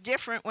has a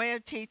different way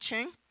of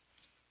teaching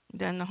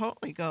than the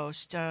Holy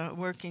Ghost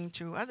working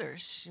through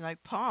others.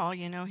 Like Paul,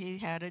 you know, he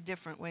had a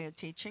different way of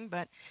teaching,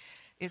 but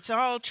it's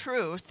all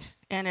truth,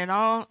 and it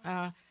all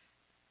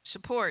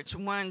supports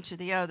one to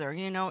the other.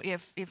 You know,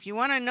 if you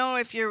want to know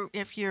if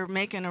you're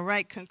making a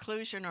right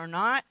conclusion or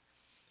not,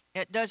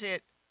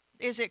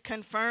 is it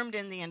confirmed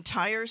in the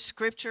entire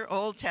Scripture,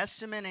 Old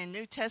Testament and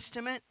New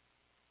Testament?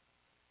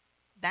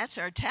 That's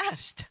our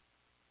test.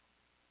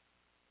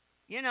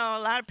 You know, a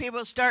lot of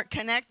people start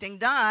connecting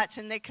dots,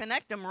 and they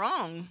connect them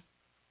wrong.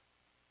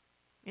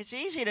 It's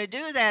easy to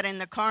do that in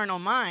the carnal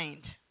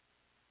mind,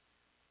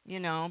 you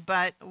know,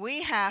 but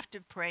we have to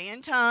pray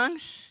in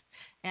tongues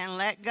and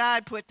let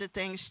God put the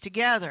things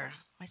together.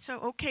 I said,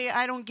 okay,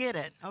 I don't get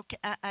it. Okay,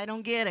 I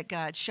don't get it,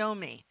 God. Show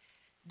me.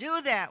 Do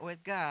that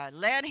with God.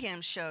 Let him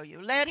show you.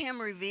 Let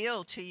him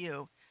reveal to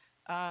you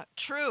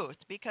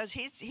truth, because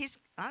he's.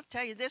 I'll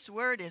tell you, this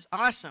word is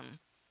awesome,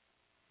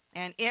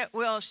 and it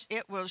will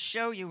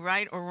show you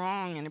right or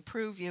wrong and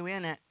improve you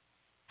in it.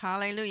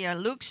 Hallelujah.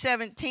 Luke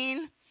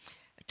 17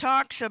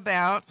 talks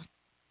about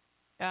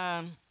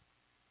an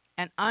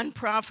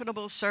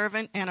unprofitable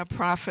servant and a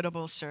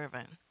profitable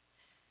servant.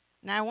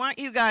 Now, I want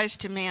you guys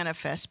to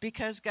manifest,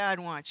 because God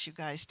wants you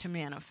guys to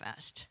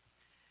manifest.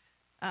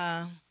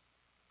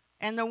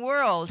 And the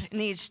world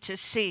needs to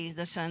see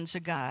the sons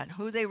of God,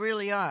 who they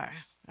really are.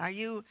 Are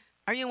you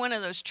one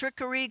of those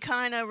trickery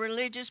kind of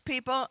religious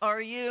people, or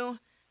are you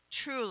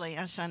truly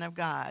a son of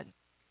God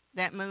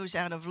that moves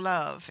out of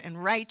love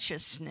and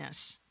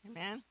righteousness?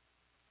 Amen?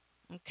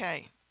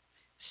 Okay.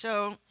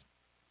 So,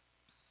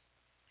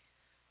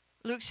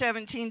 Luke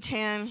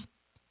 17:10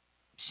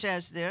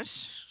 says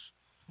this.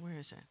 Where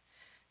is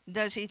it?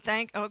 Does he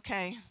thank?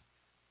 Okay.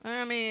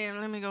 Let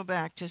me go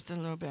back just a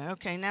little bit.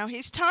 Okay, now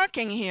he's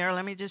talking here.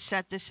 Let me just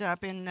set this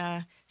up. In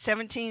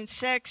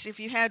 17:6,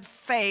 if you had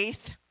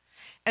faith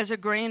as a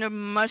grain of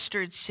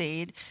mustard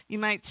seed, you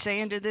might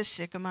say unto this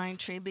sycamore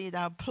tree, be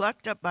thou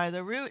plucked up by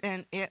the root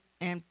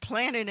and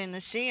planted in the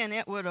sea, and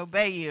it would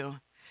obey you.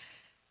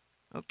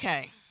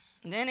 Okay.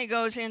 And then he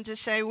goes in to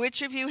say,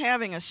 which of you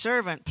having a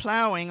servant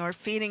plowing or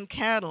feeding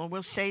cattle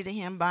will say to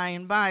him by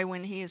and by,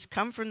 when he is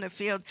come from the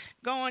field,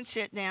 go and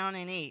sit down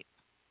and eat?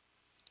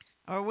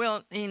 Or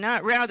will he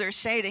not rather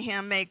say to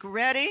him, make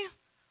ready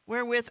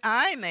wherewith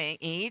I may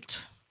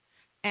eat,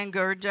 and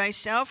gird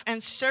thyself,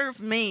 and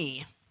serve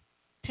me,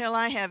 till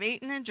I have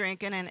eaten and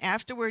drinken, and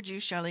afterward you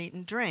shall eat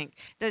and drink?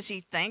 Does he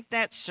thank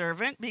that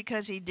servant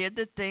because he did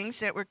the things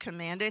that were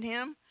commanded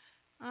him?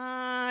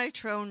 I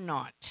trow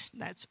not.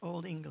 That's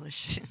Old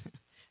English.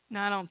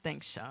 No, I don't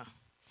think so.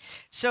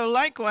 So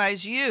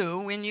likewise you,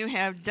 when you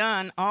have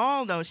done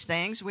all those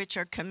things which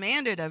are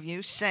commanded of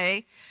you,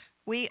 say,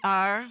 we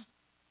are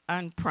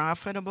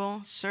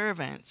unprofitable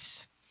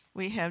servants.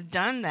 We have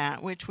done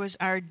that which was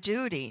our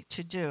duty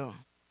to do.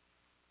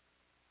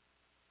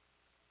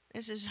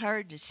 This is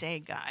hard to say,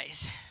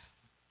 guys.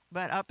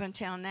 But up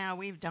until now,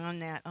 we've done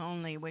that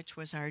only which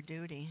was our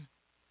duty.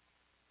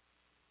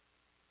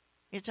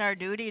 It's our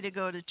duty to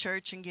go to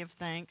church and give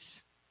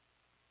thanks.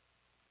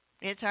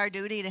 It's our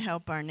duty to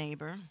help our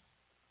neighbor.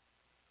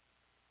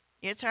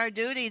 It's our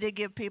duty to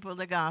give people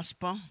the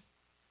gospel.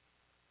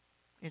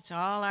 It's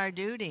all our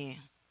duty.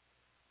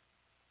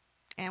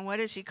 And what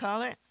does he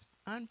call it?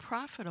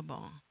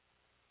 Unprofitable.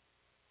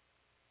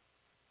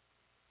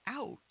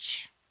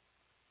 Ouch.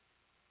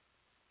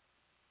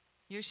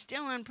 You're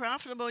still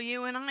unprofitable.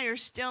 You and I are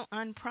still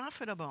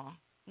unprofitable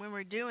when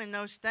we're doing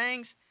those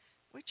things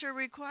which are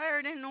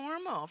required and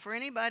normal for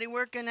anybody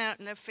working out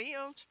in the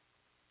field.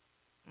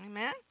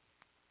 Amen?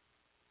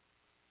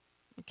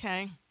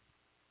 Okay.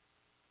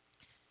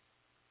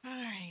 All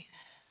right.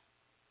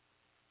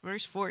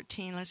 Verse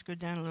 14, let's go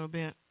down a little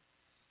bit.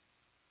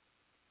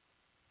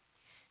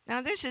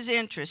 Now, this is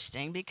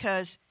interesting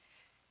because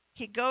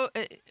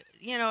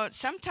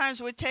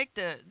sometimes we take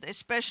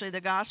especially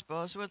the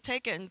Gospels, we'll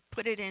take it and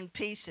put it in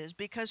pieces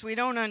because we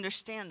don't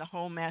understand the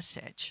whole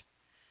message.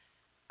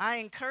 I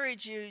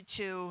encourage you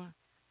to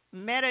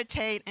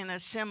meditate and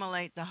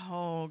assimilate the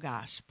whole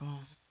Gospel.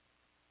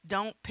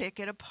 Don't pick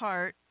it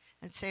apart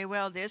and say,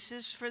 well, this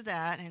is for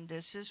that and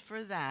this is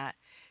for that.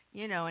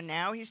 And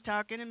now he's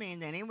talking to me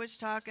and then he was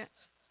talking,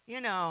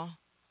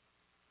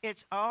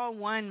 it's all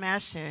one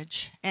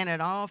message and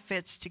it all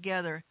fits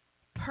together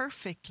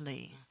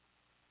perfectly.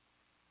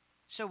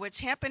 So what's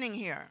happening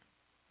here?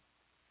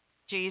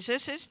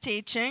 Jesus is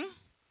teaching.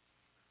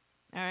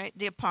 All right,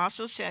 the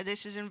apostles said,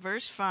 this is in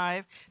verse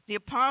 5, the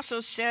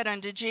apostles said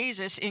unto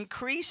Jesus,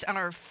 increase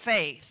our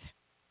faith.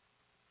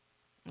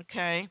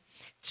 Okay,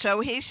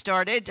 so he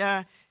started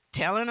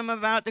telling them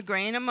about the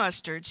grain of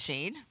mustard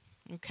seed.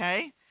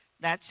 Okay,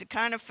 that's the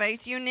kind of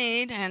faith you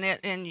need, and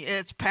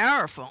it's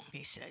powerful,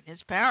 he said.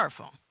 It's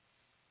powerful.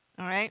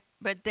 All right,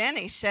 but then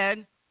he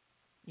said,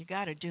 you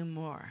got to do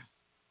more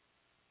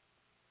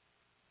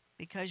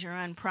because you're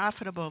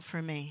unprofitable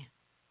for me.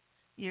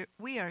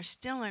 We are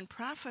still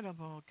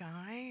unprofitable,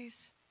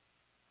 guys.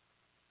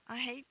 I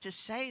hate to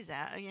say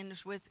that. I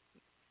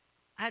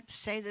have to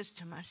say this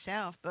to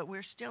myself, but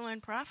we're still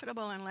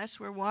unprofitable unless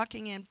we're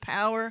walking in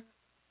power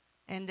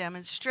and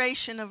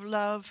demonstration of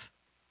love,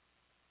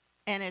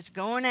 and it's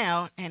going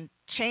out and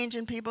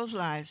changing people's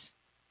lives.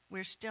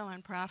 We're still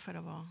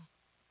unprofitable.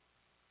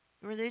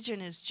 Religion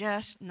is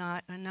just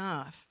not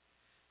enough.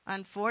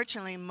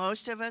 Unfortunately,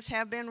 most of us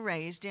have been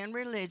raised in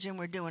religion.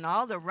 We're doing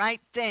all the right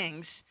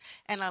things.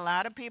 And a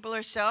lot of people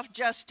are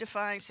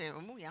self-justifying, saying,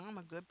 oh, yeah, I'm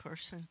a good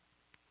person.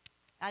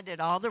 I did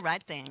all the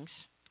right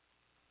things.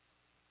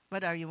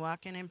 But are you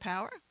walking in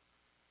power?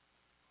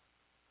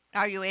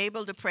 Are you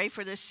able to pray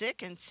for the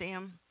sick and see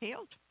them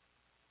healed?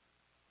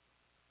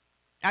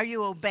 Are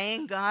you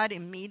obeying God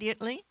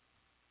immediately?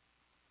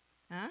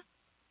 Huh?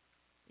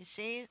 You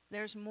see,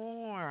 there's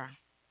more.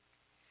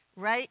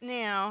 Right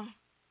now,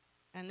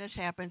 and this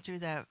happened through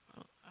that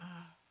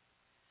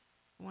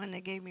one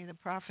that gave me the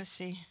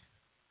prophecy.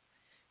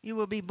 You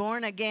will be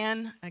born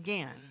again.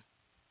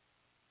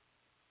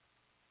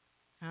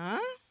 Huh?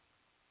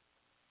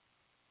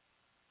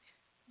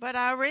 But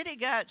I already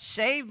got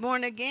saved,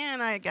 born again.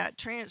 I got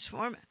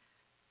transformed.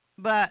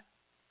 But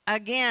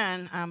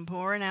again, I'm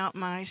pouring out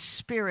my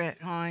spirit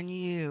on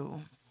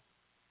you.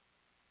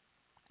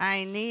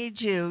 I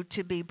need you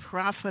to be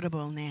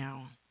profitable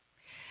now.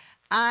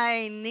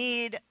 I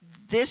need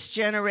this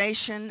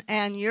generation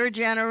and your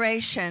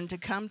generation to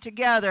come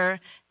together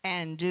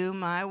and do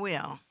my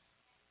will.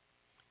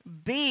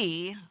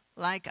 Be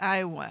like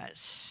I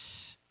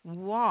was.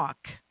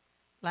 Walk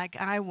like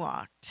I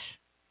walked.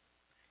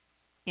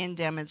 In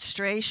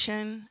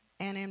demonstration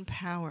and in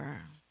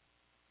power.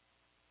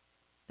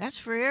 That's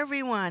for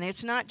everyone.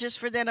 It's not just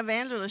for that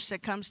evangelist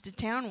that comes to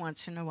town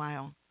once in a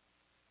while.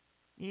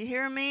 You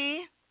hear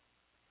me?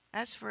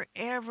 That's for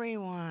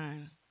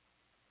everyone.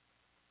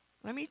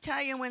 Let me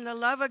tell you, when the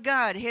love of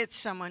God hits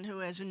someone who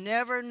has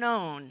never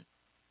known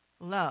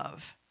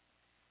love,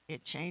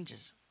 it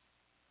changes.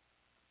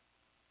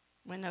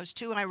 When those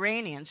two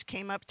Iranians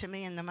came up to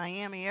me in the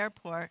Miami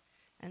airport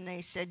and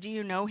they said, do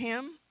you know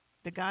him,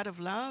 the God of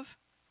love?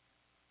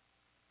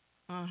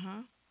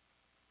 And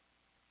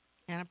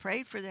I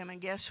prayed for them,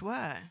 and guess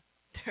what?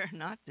 They're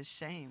not the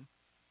same.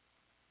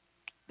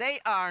 They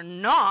are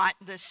not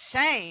the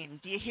same.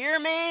 Do you hear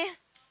me?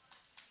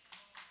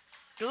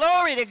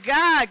 Glory to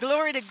God,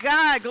 glory to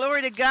God,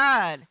 glory to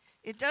God.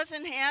 It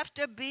doesn't have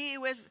to be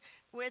with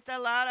a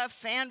lot of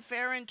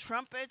fanfare and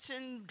trumpets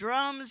and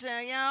drums,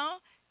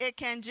 It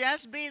can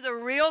just be the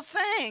real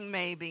thing,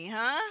 maybe,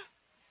 huh?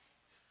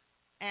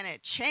 And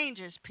it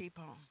changes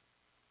people.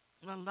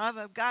 The love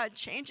of God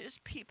changes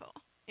people.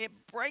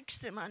 It breaks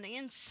them on the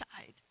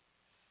inside.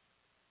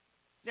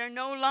 They're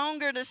no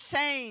longer the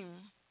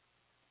same.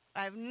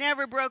 I've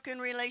never broken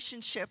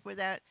relationship with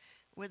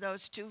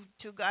those two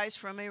guys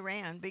from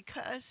Iran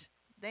because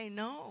they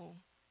know.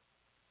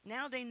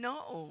 Now they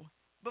know.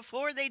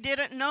 Before they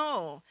didn't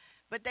know.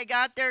 But they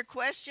got their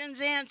questions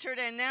answered,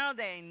 and now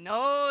they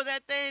know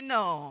that they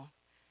know.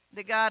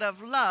 The God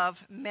of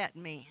love met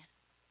me.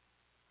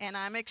 And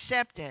I'm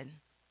accepted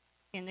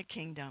in the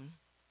kingdom.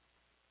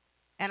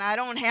 And I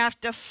don't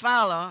have to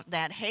follow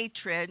that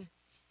hatred.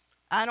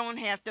 I don't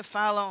have to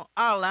follow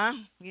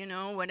Allah,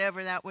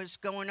 whatever that was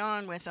going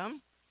on with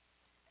them.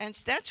 And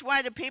that's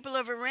why the people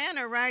of Iran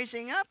are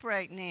rising up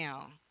right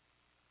now.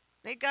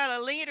 They got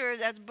a leader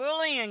that's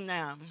bullying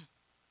them.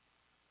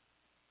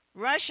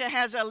 Russia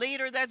has a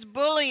leader that's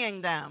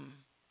bullying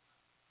them.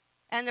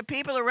 And the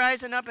people are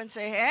rising up and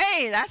say,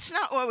 hey, that's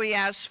not what we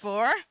asked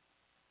for.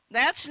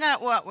 That's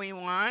not what we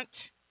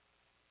want.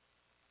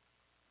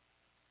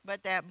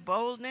 But that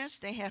boldness,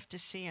 they have to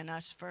see in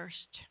us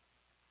first.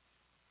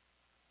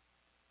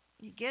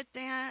 You get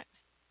that?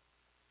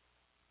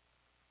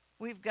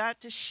 We've got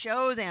to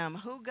show them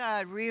who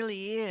God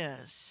really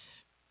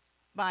is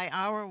by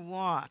our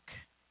walk.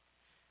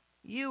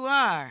 You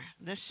are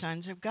the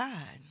sons of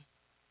God.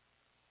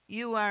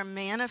 You are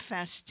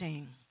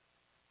manifesting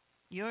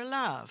your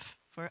love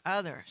for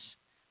others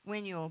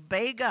when you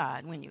obey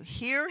God, when you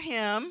hear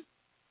Him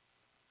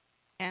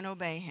and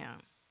obey Him.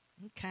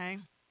 Okay?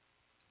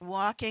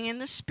 Walking in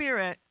the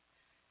Spirit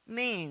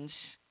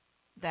means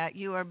that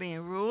you are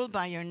being ruled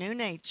by your new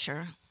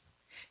nature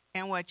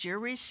and what you're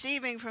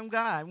receiving from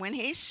God. When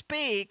He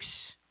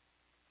speaks,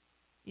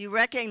 you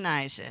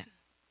recognize it.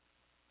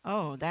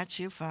 Oh, that's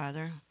you,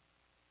 Father.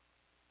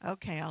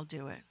 Okay, I'll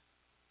do it.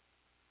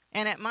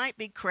 And it might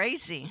be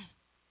crazy.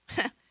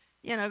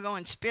 Go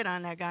and spit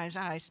on that guy's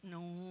eyes.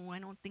 No, I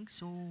don't think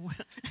so.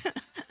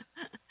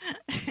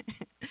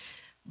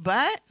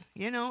 But,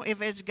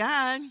 if it's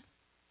God,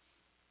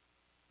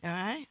 all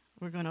right,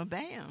 we're going to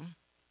obey Him.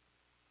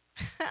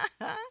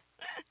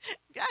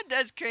 God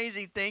does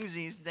crazy things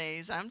these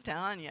days, I'm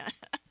telling you.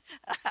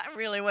 I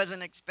really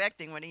wasn't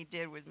expecting what He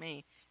did with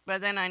me,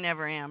 but then I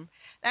never am.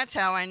 That's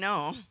how I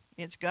know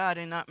it's God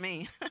and not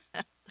me.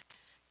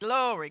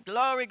 Glory,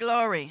 glory,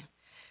 glory.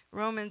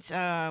 Romans,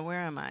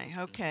 where am I?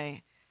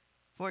 Okay,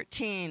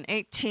 14,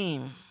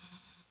 18.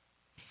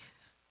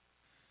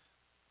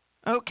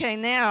 Okay,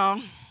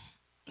 now,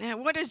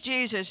 what does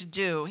Jesus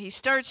do? He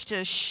starts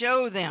to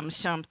show them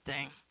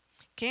something.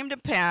 Came to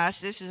pass,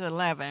 this is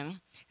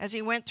 11, as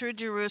He went through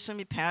Jerusalem,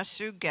 He passed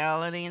through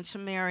Galilee and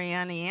Samaria,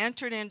 and He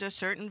entered into a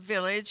certain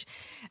village.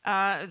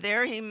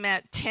 There He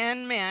met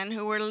 10 men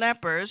who were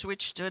lepers,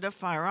 which stood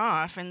afar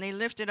off, and they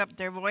lifted up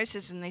their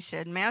voices, and they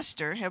said,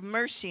 Master, have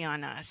mercy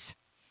on us.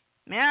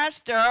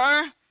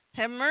 Master,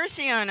 have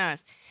mercy on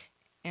us.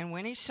 And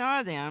when He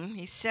saw them,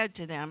 He said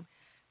to them,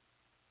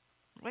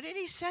 what did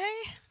He say?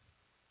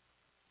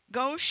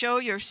 Go show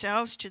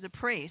yourselves to the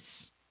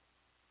priests.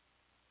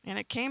 And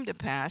it came to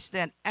pass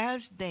that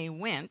as they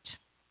went,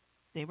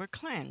 they were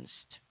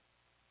cleansed.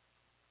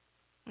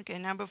 Okay,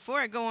 now before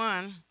I go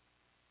on,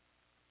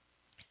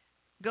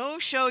 go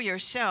show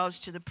yourselves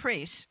to the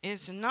priests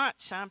is not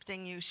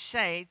something you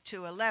say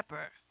to a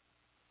leper.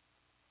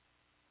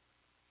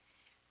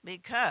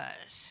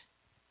 Because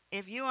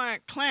if you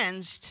aren't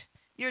cleansed,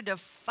 you're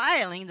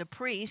defiling the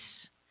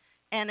priests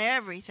and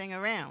everything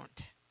around.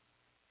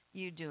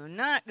 You do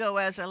not go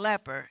as a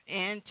leper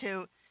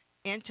into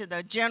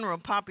the general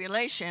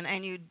population,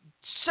 and you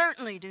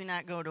certainly do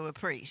not go to a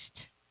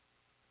priest.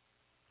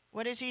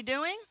 What is He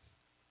doing?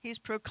 He's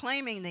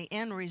proclaiming the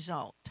end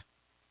result.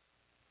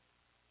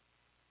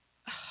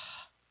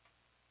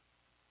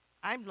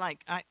 I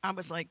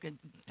was like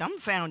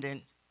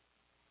dumbfounded.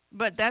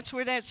 But that's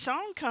where that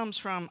song comes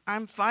from.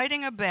 I'm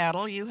fighting a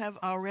battle you have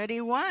already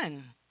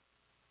won.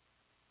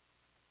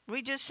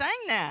 We just sang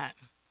that.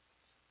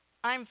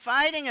 I'm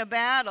fighting a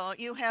battle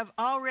you have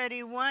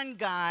already won,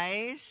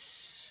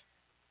 guys.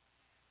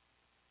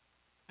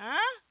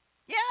 Huh?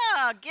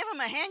 Yeah, give Him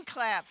a hand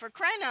clap for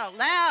crying out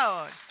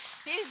loud.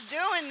 He's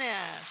doing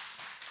this.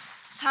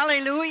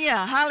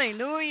 Hallelujah,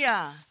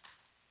 hallelujah.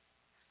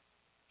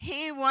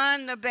 He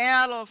won the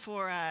battle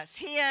for us.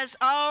 He has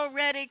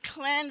already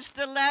cleansed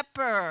the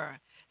leper.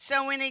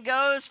 So when he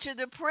goes to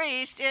the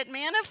priest, it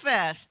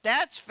manifests.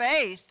 That's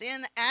faith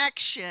in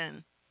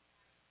action.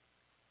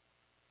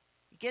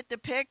 Get the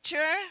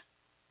picture?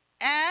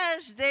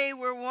 As they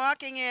were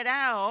walking it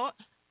out,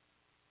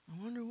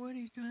 I wonder what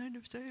he's trying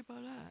to say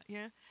about that.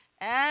 Yeah.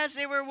 As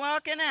they were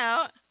walking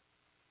out,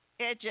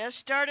 it just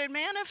started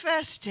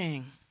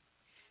manifesting.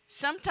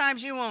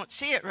 Sometimes you won't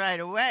see it right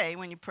away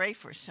when you pray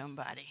for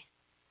somebody.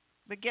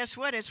 But guess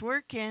what? It's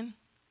working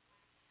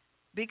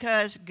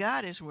because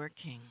God is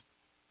working.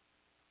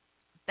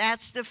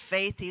 That's the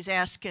faith He's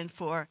asking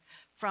for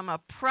from a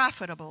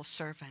profitable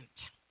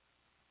servant.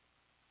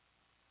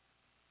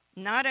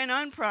 Not an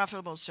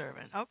unprofitable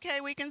servant.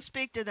 Okay, we can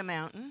speak to the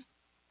mountain.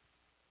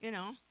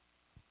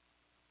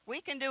 We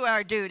can do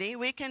our duty.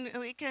 We can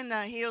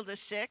heal the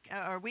sick,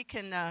 or we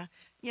can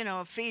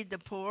feed the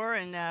poor,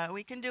 and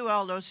we can do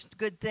all those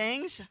good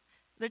things.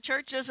 The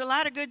church does a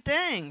lot of good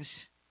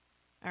things.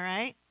 All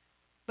right?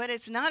 But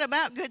it's not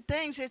about good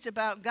things, it's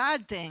about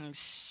God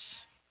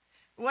things.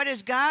 What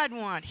does God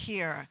want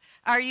here?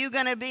 Are you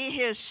going to be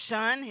His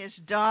son, His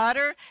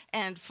daughter,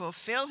 and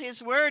fulfill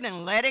His word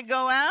and let it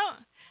go out?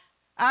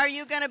 Are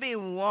you going to be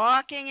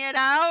walking it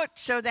out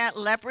so that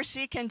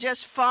leprosy can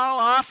just fall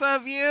off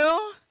of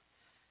you?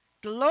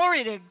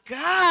 Glory to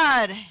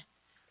God.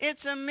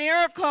 It's a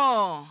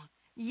miracle.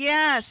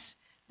 Yes,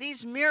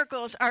 these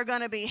miracles are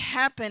going to be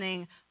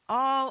happening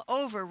all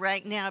over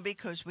right now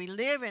because we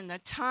live in the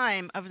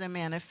time of the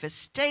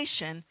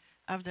manifestation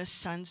of the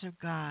sons of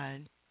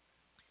God.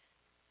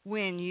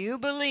 When you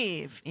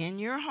believe in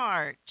your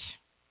heart,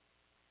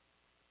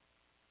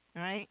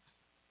 right?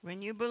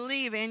 When you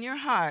believe in your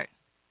heart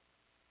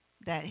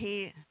that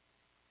He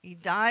He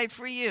died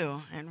for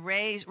you and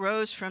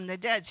rose from the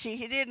dead. See,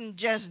 he didn't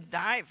just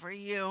die for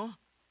you.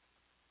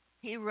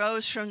 He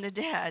rose from the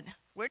dead.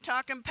 We're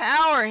talking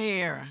power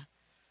here.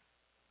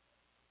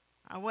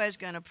 I was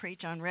going to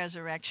preach on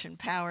resurrection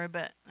power,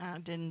 but I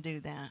didn't do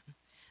that.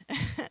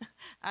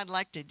 I'd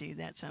like to do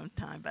that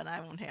sometime, but I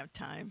won't have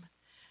time.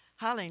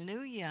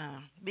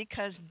 Hallelujah.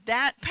 Because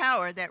that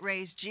power that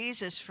raised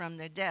Jesus from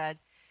the dead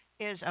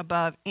is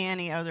above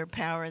any other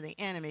power the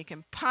enemy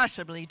can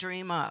possibly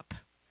dream up.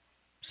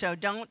 So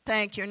don't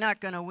think you're not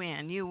going to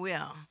win. You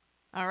will.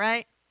 All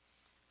right?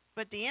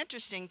 But the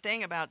interesting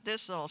thing about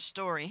this little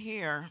story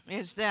here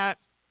is that,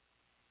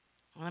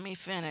 let me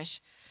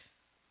finish.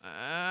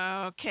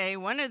 Okay,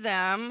 one of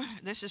them,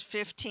 this is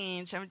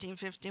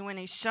 17:15, when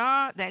he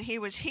saw that he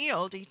was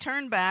healed, he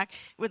turned back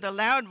with a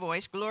loud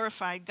voice,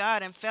 glorified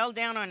God, and fell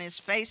down on his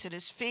face at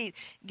his feet,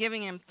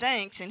 giving him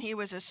thanks, and he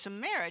was a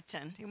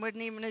Samaritan. He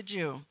wasn't even a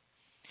Jew.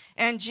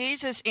 And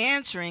Jesus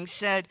answering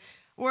said,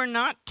 were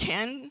not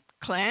 10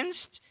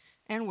 cleansed,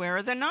 and where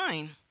are the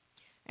 9?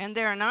 And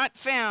they are not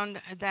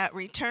found that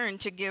return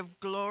to give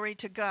glory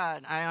to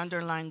God. I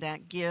underlined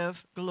that,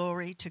 give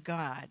glory to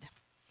God.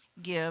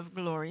 Give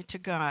glory to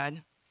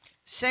God.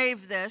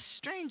 Save this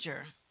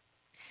stranger.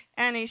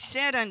 And he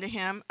said unto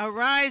him,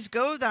 arise,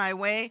 go thy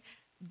way,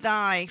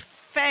 thy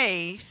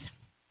faith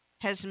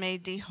has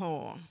made thee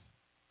whole.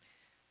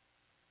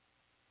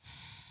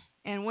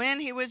 And when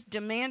he was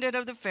demanded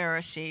of the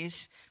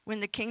Pharisees,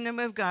 when the kingdom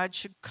of God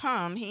should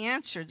come, he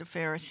answered the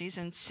Pharisees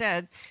and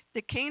said,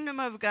 the kingdom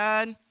of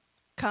God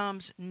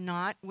comes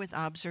not with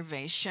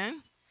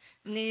observation,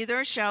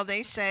 neither shall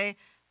they say,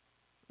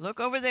 look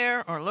over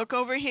there or look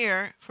over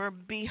here, for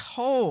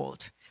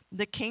behold,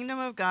 the kingdom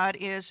of God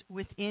is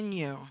within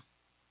you.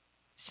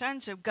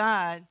 Sons of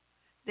God,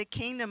 the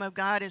kingdom of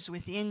God is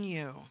within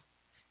you.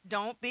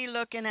 Don't be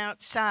looking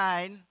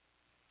outside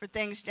for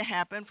things to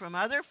happen from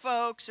other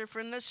folks or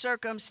from the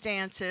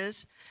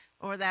circumstances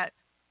or that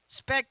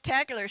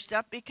spectacular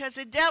stuff, because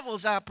the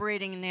devil's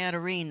operating in that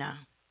arena.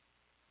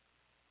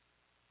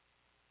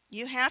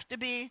 You have to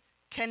be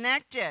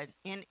connected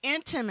in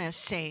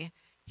intimacy,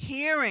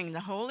 hearing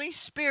the Holy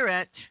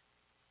Spirit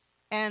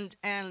and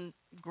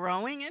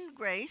growing in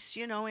grace,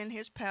 in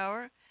his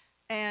power,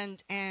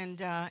 and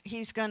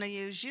he's going to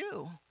use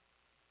you,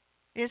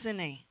 isn't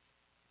he?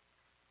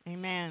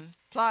 Amen.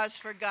 Applause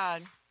for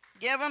God.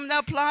 Give him the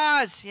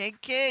applause. Yeah.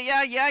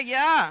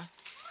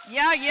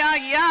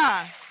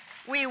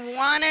 We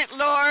want it,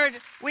 Lord.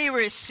 We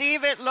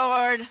receive it,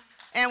 Lord,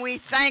 and we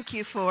thank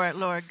you for it,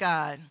 Lord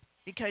God,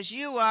 because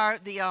you are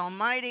the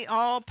almighty,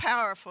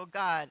 all-powerful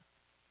God.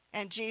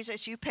 And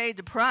Jesus, you paid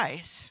the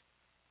price.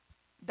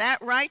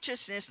 That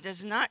righteousness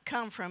does not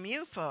come from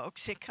you,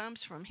 folks. It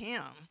comes from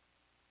him.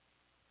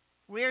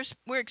 We're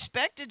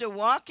expected to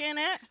walk in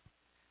it,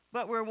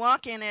 but we're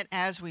walking it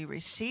as we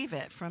receive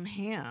it from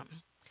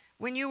him.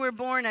 When you were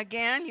born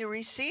again, you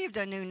received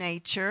a new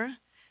nature.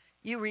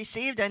 You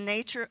received a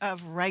nature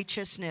of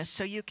righteousness,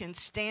 so you can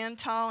stand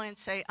tall and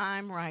say,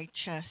 I'm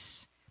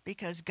righteous,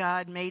 because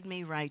God made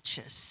me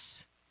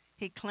righteous.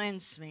 He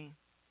cleansed me.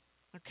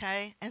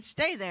 Okay? And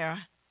stay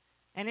there.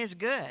 And it's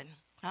good.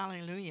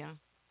 Hallelujah.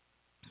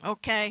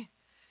 Okay.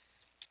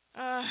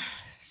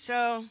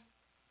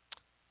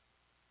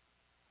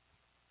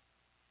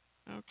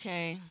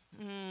 Okay.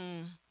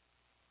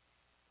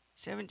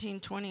 17,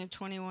 20, and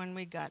 21,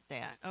 we got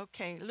that.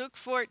 Okay, Luke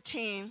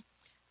 14.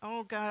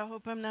 Oh, God, I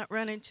hope I'm not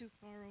running too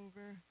far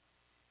over.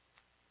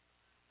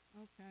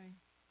 Okay.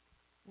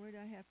 Where do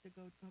I have to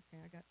go? Okay,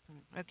 I got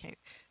time. Okay,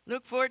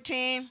 Luke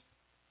 14.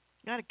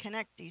 Got to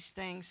connect these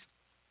things.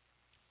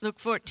 Luke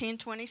 14,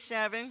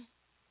 27.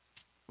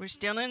 We're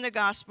still in the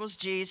Gospels.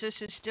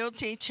 Jesus is still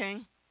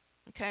teaching.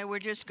 Okay, we're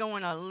just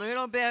going a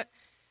little bit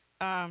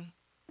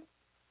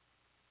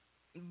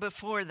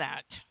before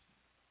that.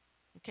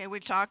 Okay, we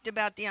talked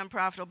about the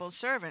unprofitable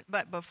servant,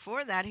 but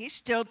before that, he's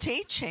still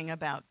teaching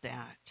about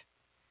that.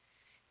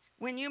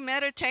 When you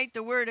meditate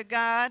the Word of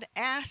God,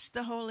 ask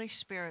the Holy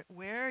Spirit,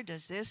 where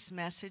does this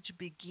message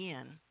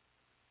begin?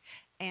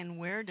 And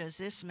where does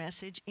this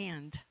message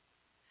end?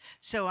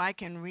 So I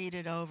can read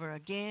it over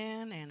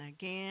again and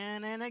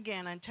again and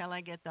again until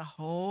I get the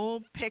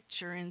whole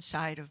picture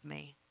inside of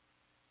me.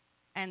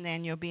 And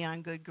then you'll be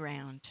on good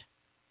ground.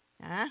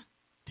 Huh?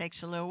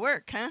 Takes a little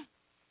work, huh?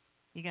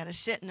 You got to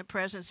sit in the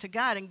presence of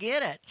God and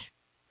get it.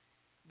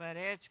 But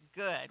it's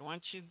good.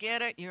 Once you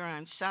get it, you're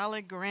on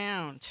solid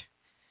ground.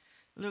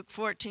 Luke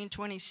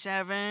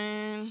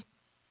 14:27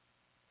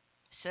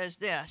 says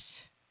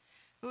this,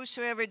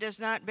 whosoever does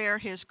not bear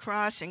his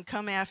cross and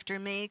come after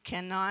me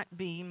cannot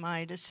be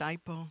my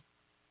disciple.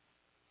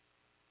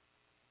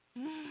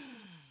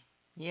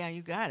 Yeah,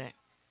 you got it.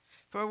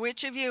 For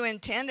which of you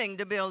intending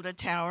to build a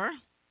tower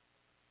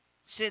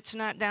sits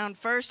not down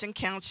first and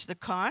counts the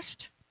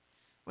cost,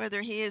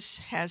 whether he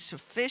has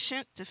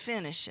sufficient to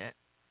finish it,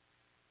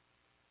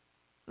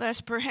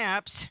 lest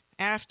perhaps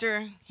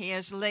after he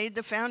has laid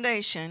the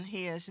foundation,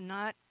 he is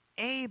not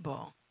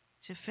able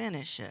to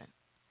finish it.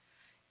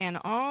 And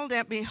all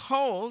that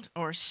behold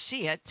or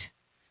see it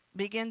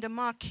begin to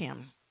mock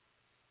him,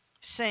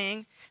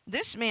 saying,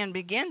 this man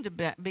began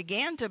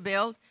to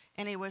build,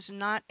 and he was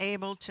not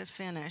able to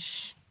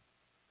finish.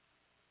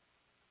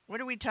 What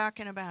are we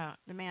talking about?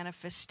 The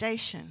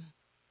manifestation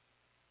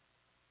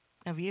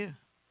of you.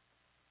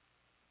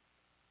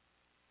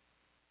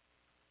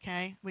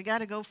 Okay? We got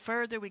to go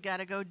further. We got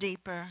to go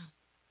deeper.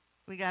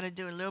 We got to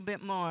do a little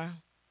bit more.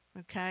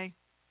 Okay?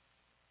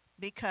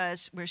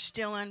 Because we're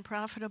still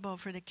unprofitable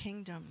for the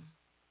kingdom.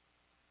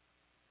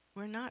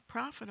 We're not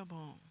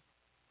profitable.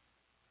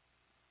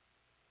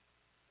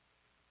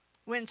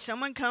 When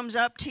someone comes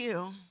up to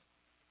you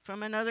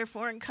from another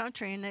foreign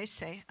country and they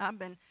say, I've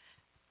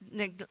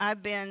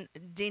been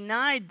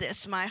denied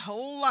this my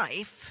whole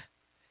life,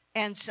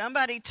 and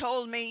somebody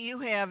told me you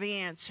have the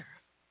answer.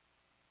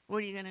 What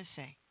are you going to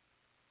say?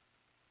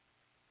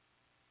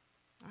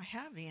 I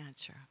have the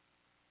answer.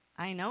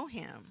 I know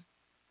him.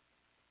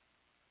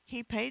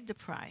 He paid the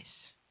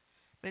price.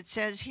 But it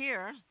says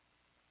here,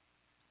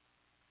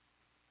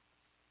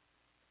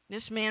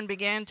 this man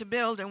began to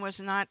build and was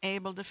not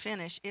able to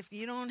finish. If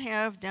you don't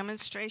have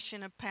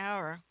demonstration of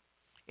power,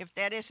 if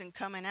that isn't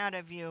coming out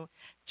of you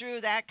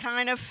through that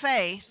kind of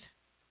faith,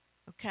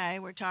 okay,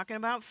 we're talking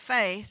about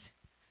faith,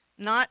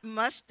 not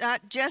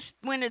just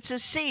when it's a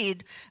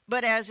seed,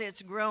 but as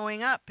it's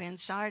growing up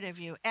inside of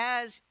you.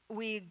 As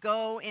we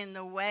go in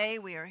the way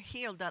we are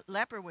healed, that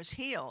leper was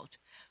healed.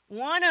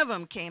 One of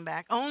them came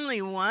back.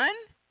 Only one?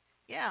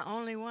 Yeah,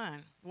 only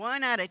one.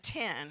 1 out of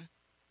 10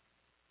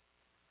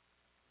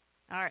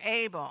 are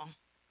able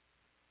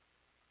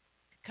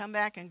to come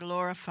back and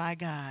glorify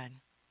God.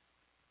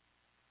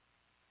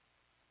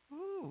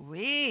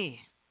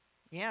 Ooh-wee.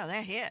 Yeah,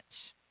 that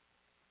hits.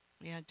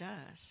 Yeah, it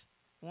does.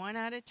 1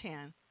 out of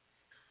 10.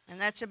 And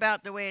that's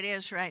about the way it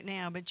is right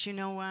now. But you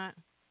know what?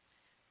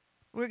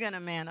 We're going to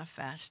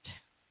manifest.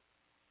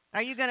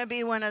 Are you going to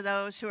be one of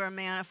those who are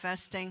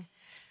manifesting?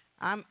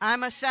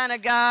 I'm a son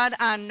of God.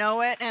 I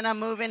know it, and I'm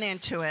moving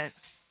into it.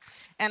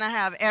 And I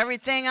have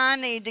everything I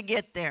need to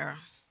get there.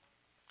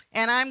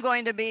 And I'm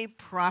going to be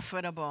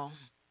profitable.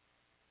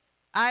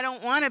 I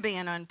don't want to be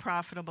an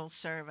unprofitable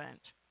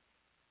servant.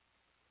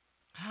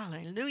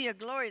 Hallelujah.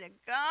 Glory to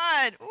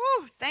God.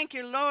 Ooh, thank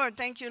you, Lord.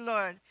 Thank you,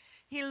 Lord.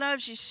 He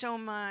loves you so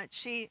much.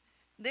 See,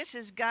 this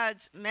is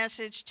God's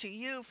message to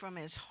you from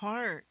his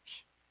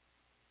heart.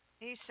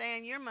 He's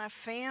saying, you're my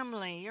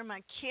family. You're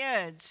my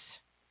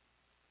kids.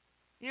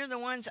 You're the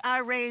ones I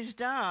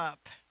raised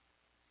up.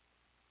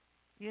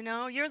 You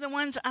know, you're the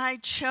ones I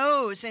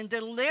chose and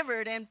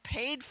delivered and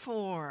paid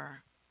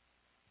for.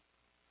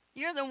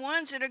 You're the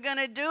ones that are going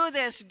to do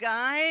this,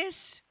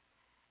 guys.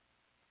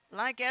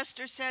 Like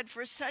Esther said,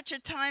 for such a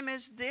time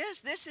as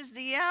this is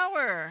the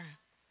hour.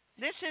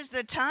 This is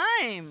the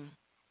time.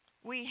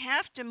 We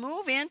have to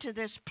move into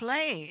this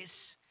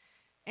place.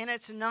 And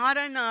it's not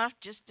enough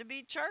just to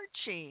be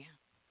churchy.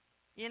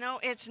 You know,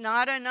 it's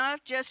not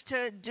enough just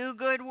to do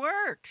good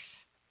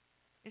works.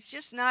 It's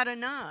just not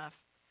enough.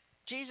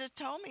 Jesus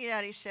told me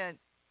that. He said,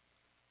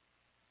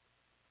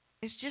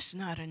 it's just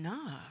not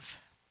enough.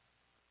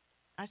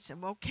 I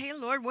said, well, okay,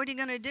 Lord, what are you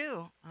going to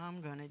do?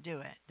 I'm going to do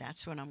it.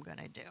 That's what I'm going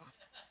to do.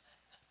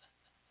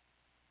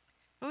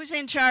 Who's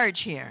in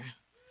charge here?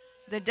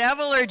 The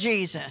devil or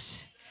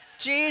Jesus?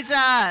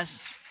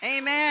 Jesus.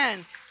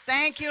 Amen.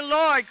 Thank you,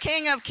 Lord.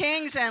 King of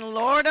kings and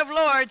Lord of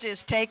lords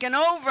is taken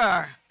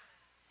over.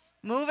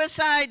 Move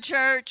aside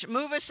church.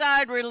 Move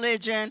aside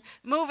religion.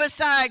 Move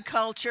aside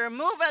culture.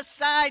 Move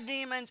aside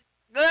demons.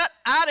 Get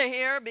out of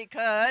here,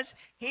 because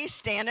he's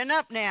standing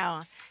up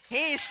now.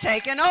 He's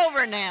taken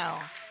over now.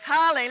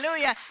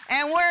 Hallelujah.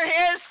 And we're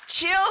his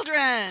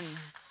children.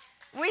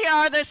 We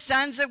are the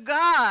sons of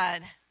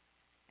God.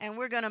 And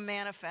we're going to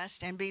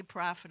manifest and be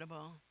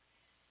profitable.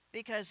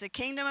 Because the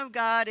kingdom of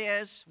God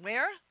is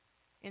where?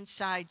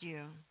 Inside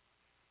you.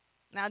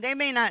 Now, they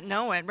may not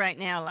know it right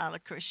now. A lot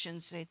of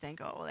Christians, they think,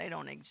 oh, they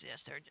don't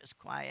exist. They're just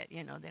quiet.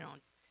 You know, they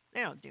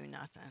don't do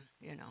nothing,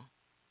 you know.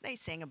 They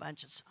sing a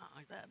bunch of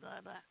songs, blah,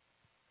 blah, blah.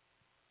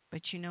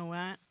 But you know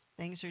what?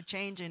 Things are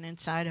changing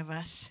inside of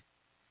us.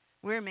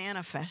 We're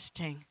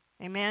manifesting.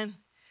 Amen?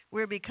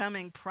 We're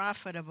becoming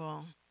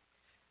profitable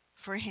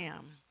for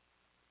him.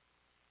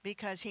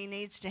 Because he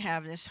needs to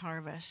have this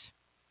harvest.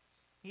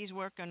 He's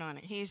working on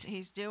it.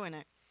 He's doing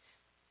it.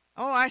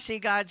 Oh, I see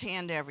God's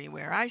hand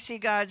everywhere. I see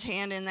God's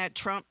hand in that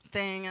Trump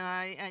thing. And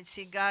I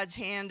see God's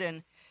hand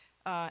in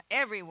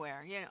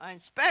everywhere, you know,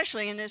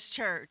 especially in this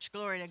church.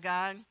 Glory to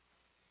God.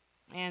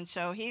 And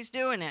so he's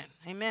doing it.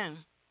 Amen.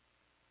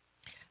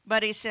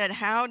 But he said,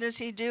 how does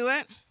he do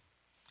it?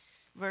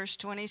 Verse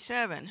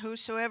 27,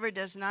 whosoever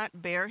does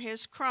not bear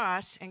his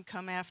cross and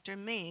come after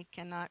me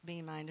cannot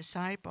be my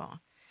disciple.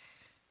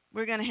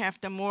 We're going to have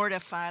to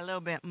mortify a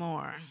little bit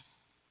more.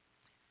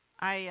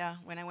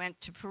 When I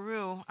went to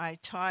Peru, I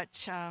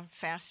taught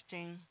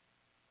fasting,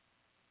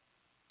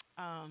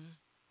 and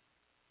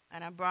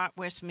I brought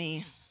with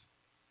me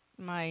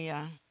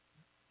my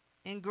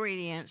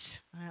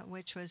ingredients,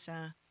 which was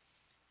a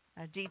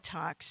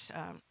detox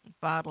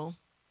bottle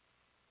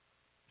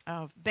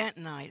of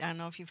bentonite. I don't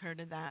know if you've heard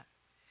of that.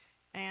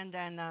 And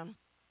then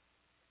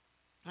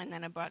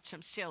I brought some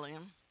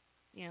psyllium.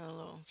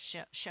 little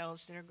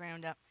shells that are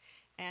ground up.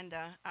 And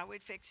I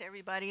would fix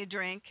everybody a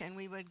drink, and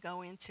we would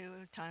go into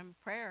a time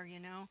of prayer,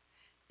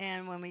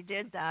 And when we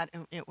did that,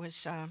 it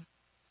was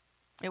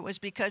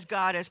because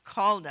God has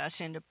called us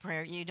into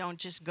prayer. You don't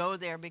just go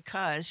there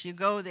because. You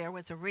go there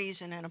with a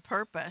reason and a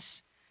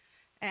purpose.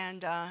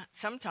 And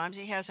sometimes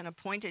he has an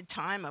appointed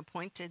time,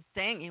 appointed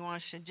thing he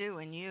wants to do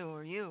in you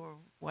or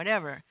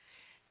whatever.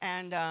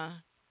 And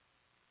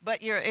but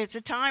it's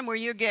a time where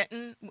you're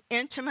getting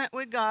intimate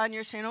with God, and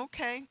you're saying,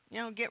 okay,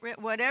 get rid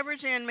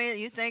whatever's in me that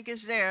you think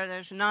is there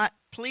that's not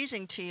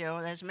pleasing to you,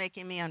 that's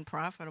making me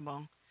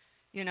unprofitable.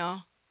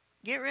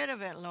 Get rid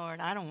of it, Lord.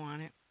 I don't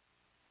want it.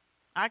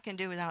 I can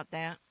do without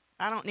that.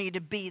 I don't need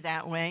to be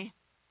that way.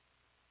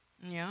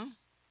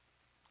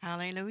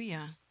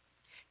 Hallelujah.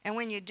 And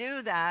when you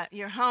do that,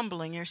 you're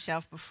humbling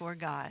yourself before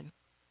God.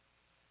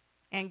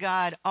 And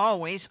God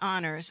always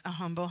honors a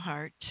humble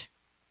heart.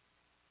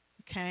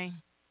 Okay?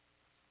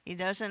 He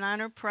doesn't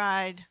honor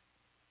pride.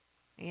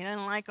 He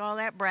doesn't like all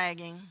that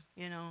bragging,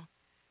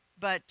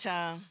 But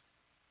a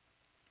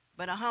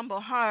humble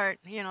heart,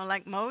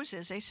 like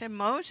Moses. They said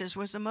Moses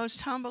was the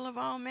most humble of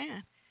all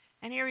men.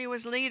 And here he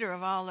was leader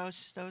of all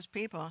those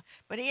people.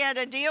 But he had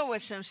to deal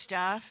with some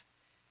stuff.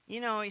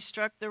 He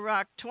struck the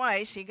rock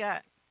twice. He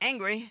got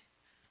angry.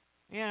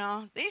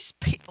 These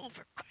people,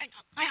 for crying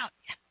out loud.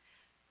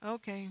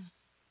 Okay.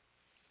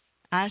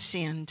 I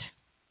sinned.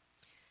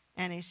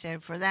 And he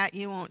said, for that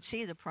you won't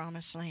see the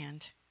promised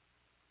land.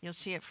 You'll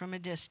see it from a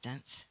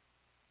distance.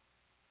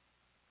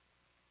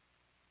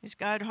 Is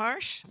God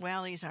harsh?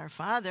 Well, he's our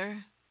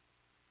Father.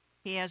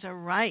 He has a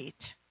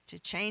right to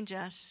change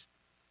us,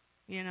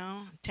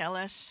 tell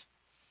us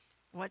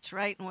what's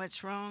right and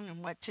what's wrong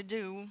and what to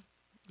do.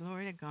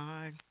 Glory to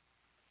God.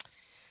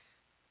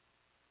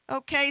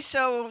 Okay,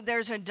 so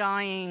there's a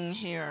dying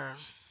here.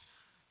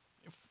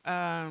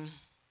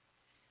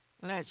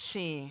 Let's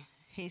see.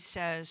 He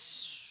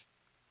says,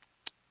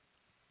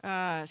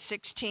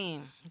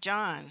 16,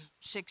 John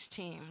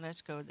 16.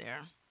 Let's go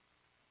there.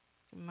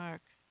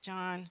 Mark,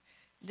 John.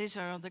 These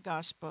are all the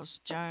Gospels.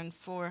 John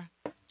 4,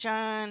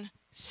 John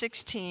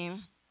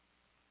 16.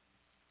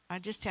 I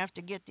just have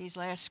to get these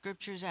last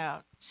scriptures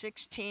out.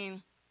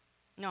 16:7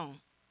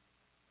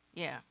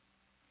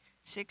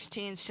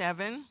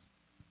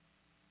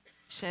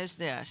 says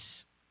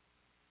this.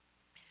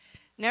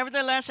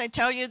 Nevertheless, I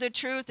tell you the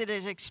truth, it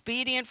is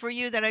expedient for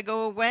you that I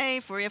go away,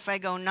 for if I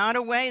go not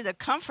away, the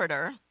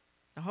Comforter,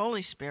 the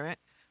Holy Spirit,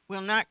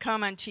 will not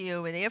come unto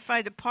you. And if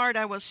I depart,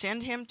 I will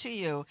send him to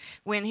you.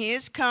 When he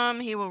is come,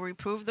 he will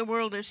reprove the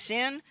world of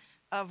sin,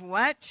 of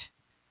what?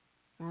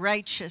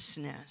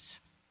 Righteousness.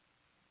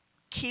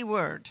 Key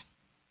word.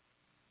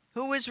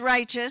 Who was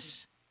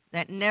righteous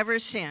that never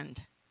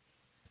sinned?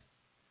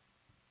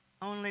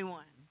 Only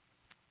one.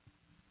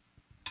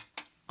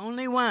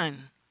 Only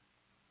one.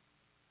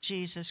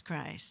 Jesus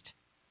Christ.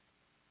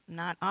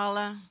 Not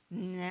Allah,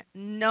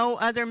 no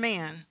other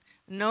man,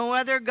 no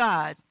other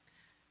God,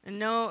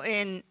 no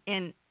in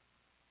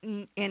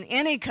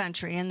any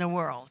country in the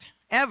world,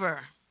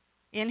 ever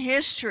in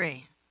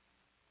history,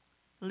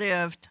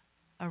 lived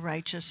a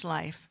righteous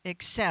life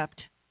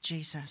except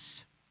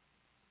Jesus.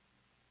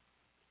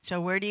 So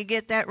where do you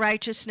get that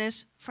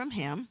righteousness? From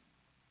him.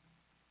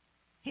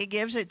 He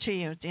gives it to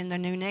you in the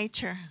new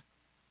nature.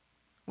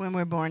 When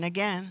we're born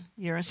again,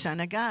 you're a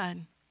son of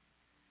God.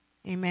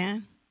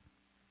 Amen.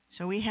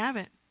 So we have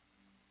it.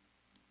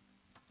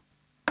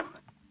 But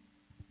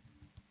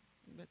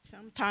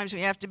sometimes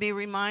we have to be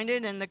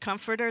reminded, and the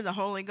Comforter, the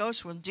Holy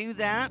Ghost, will do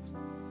that.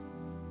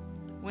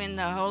 When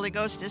the Holy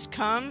Ghost is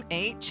come,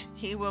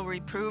 he will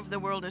reprove the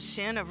world of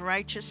sin, of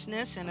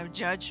righteousness, and of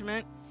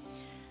judgment.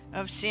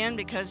 Of sin,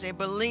 because they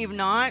believe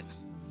not.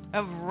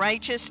 Of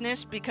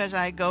righteousness, because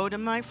I go to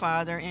my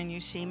Father, and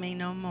you see me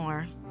no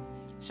more.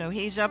 So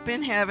he's up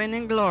in heaven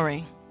in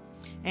glory,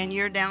 and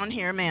you're down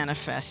here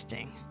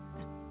manifesting.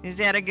 Is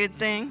that a good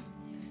thing?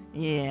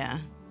 Yeah.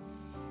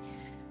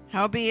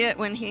 Howbeit,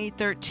 when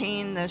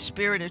the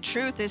Spirit of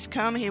truth is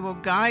come, he will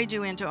guide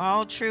you into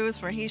all truth,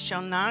 for he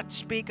shall not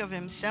speak of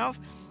himself.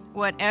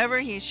 Whatever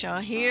he shall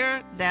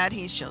hear, that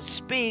he shall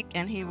speak,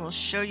 and he will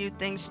show you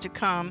things to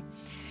come.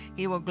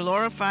 He will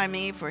glorify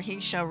me, for he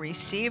shall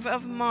receive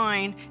of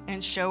mine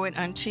and show it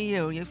unto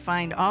you. You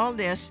find all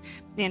this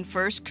in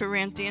 1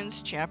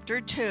 Corinthians chapter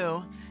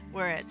 2,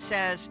 where it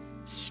says,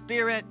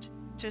 spirit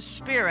to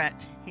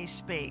spirit he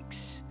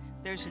speaks.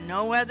 There's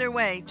no other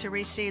way to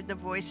receive the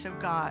voice of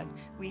God.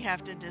 We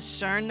have to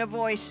discern the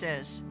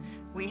voices.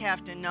 We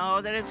have to know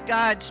that it's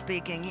God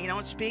speaking. He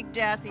don't speak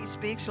death, he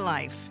speaks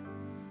life.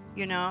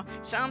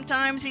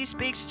 Sometimes he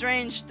speaks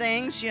strange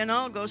things,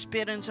 go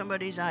spit in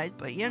somebody's eyes,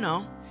 but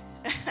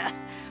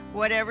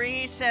whatever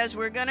he says,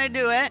 we're going to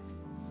do it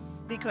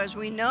because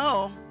we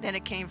know that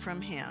it came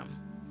from him.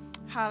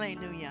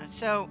 Hallelujah.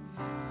 So,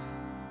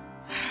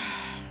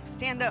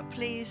 stand up,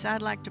 please.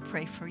 I'd like to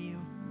pray for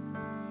you.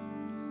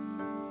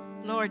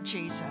 Lord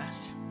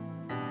Jesus,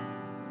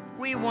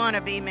 we want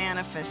to be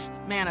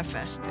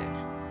manifested.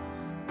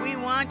 We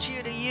want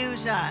you to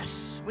use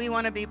us. We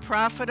want to be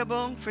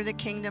profitable for the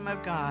kingdom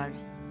of God.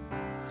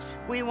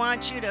 We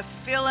want you to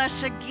fill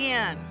us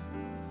again.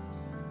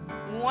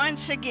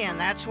 Once again.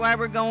 That's why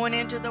we're going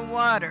into the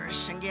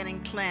waters and getting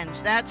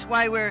cleansed. That's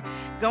why we're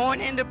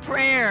going into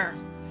prayer.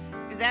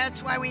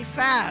 That's why we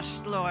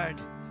fast,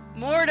 Lord.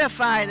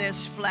 Mortify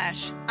this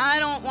flesh. I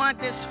don't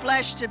want this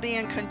flesh to be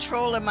in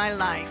control of my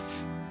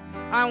life.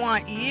 I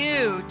want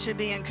you to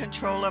be in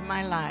control of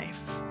my life.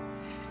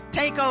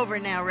 Take over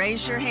now.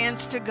 Raise your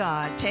hands to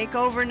God. Take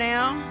over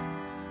now.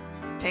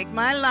 Take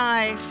my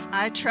life.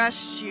 I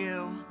trust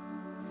you.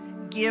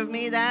 Give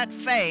me that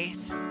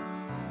faith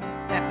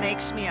that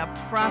makes me a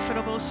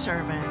profitable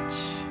servant.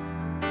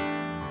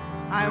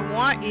 I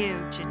want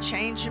you to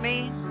change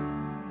me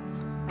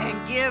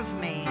and give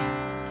me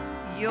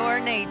your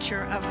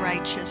nature of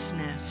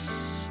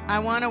righteousness. I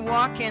want to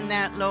walk in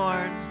that,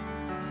 Lord.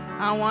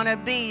 I want to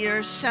be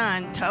your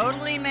son,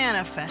 totally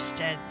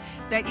manifested,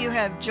 that you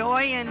have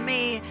joy in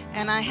me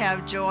and I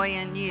have joy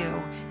in you.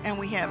 And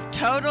we have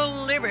total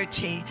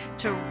liberty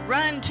to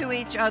run to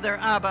each other,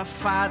 Abba,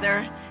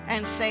 Father,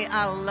 and say,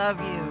 I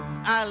love you.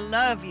 I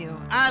love you.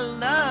 I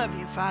love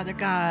you, Father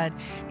God.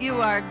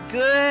 You are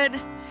good.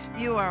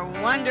 You are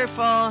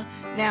wonderful.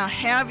 Now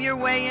have your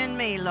way in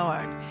me,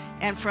 Lord.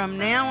 And from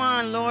now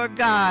on, Lord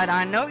God,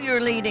 I know you're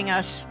leading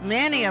us,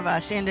 many of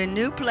us, into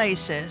new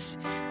places.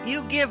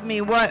 You give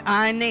me what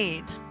I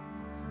need.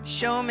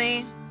 Show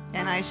me,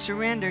 and I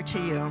surrender to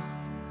you.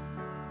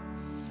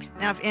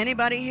 Now, if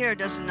anybody here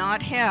does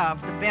not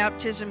have the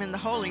baptism in the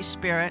Holy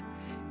Spirit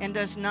and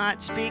does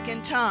not speak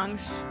in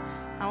tongues,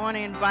 I want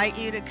to invite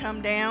you to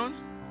come down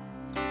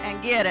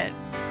and get it.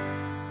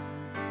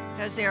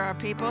 Because there are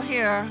people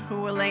here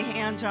who will lay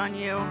hands on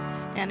you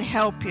and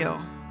help you.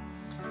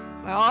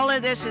 But all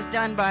of this is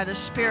done by the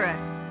Spirit.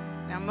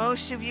 Now,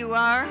 most of you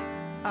are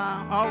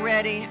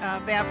already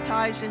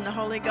baptized in the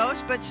Holy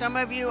Ghost, but some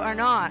of you are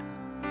not.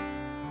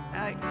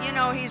 You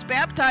know, he's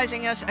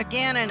baptizing us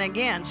again and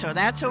again, so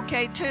that's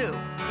okay too,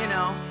 you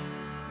know.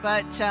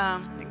 But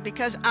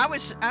because I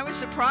was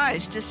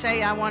surprised to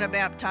say I want to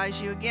baptize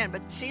you again.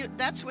 But see,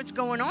 that's what's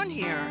going on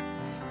here.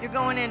 You're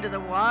going into the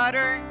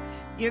water.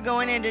 You're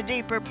going into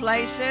deeper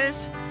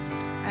places,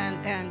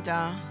 and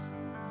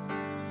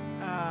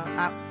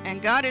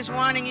God is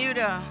wanting you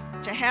to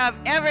have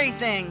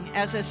everything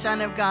as a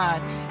son of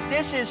God.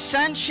 This is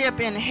sonship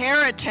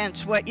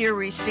inheritance, what you're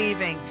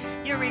receiving.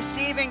 You're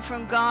receiving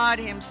from God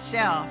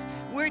himself.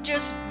 We're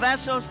just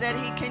vessels that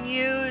he can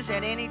use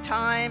at any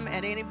time,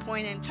 at any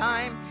point in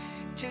time,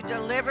 to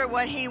deliver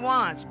what he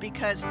wants,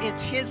 because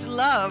it's his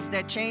love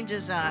that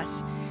changes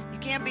us. You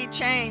can't be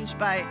changed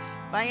by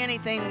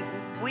anything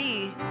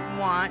we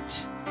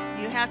want.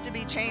 You have to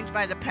be changed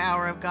by the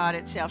power of God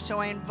itself. So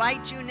I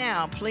invite you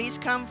now, please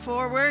come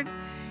forward.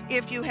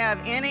 If you have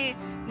any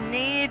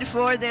need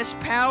for this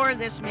power,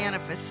 this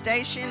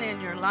manifestation in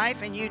your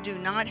life, and you do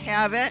not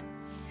have it,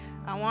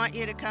 I want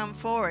you to come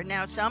forward.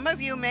 Now, some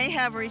of you may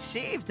have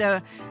received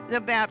the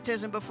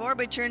baptism before,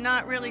 but you're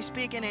not really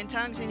speaking in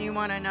tongues and you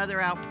want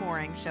another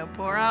outpouring. So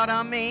pour out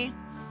on me,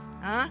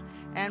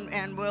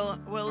 and we'll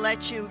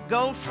let you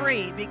go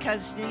free,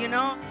 because, you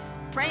know,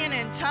 praying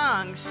in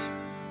tongues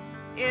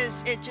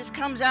it just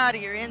comes out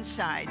of your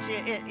insides.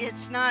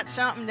 It's not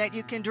something that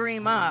you can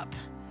dream up,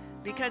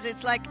 because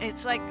it's like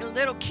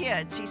little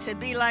kids. He said,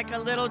 be like a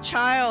little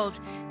child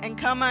and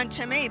come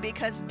unto me,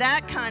 because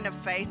that kind of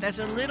faith as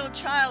a little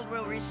child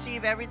will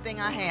receive everything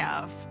I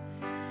have.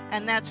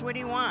 And that's what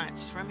he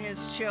wants from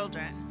his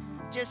children.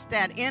 Just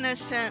that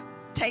innocent,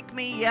 take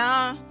me,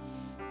 yeah,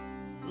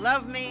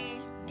 love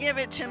me, give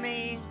it to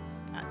me.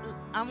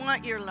 I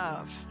want your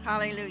love.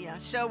 Hallelujah.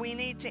 So we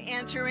need to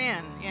enter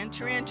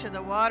into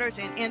the waters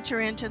and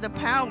enter into the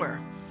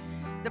power.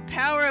 The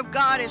power of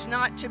God is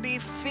not to be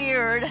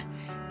feared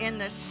in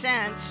the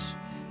sense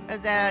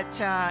that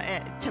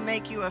to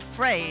make you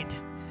afraid.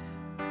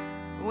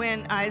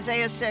 When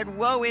Isaiah said,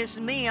 woe is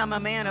me, I'm a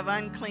man of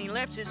unclean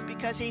lips, it's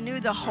because he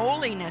knew the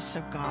holiness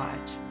of God.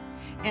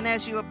 And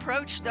as you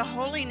approach the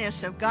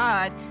holiness of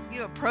God,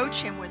 you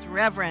approach him with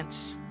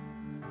reverence.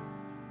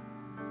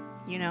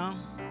 You know?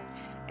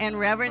 And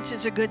reverence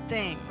is a good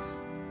thing.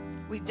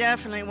 We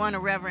definitely want to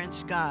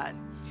reverence God.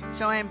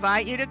 So I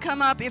invite you to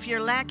come up. If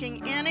you're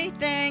lacking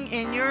anything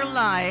in your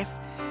life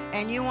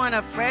and you want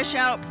a fresh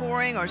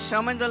outpouring, or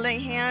someone to lay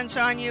hands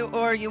on you,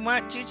 or you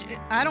want you,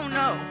 I don't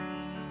know,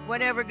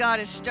 whatever God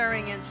is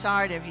stirring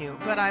inside of you.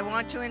 But I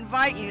want to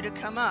invite you to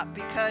come up,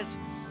 because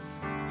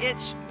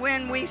it's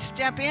when we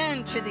step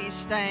into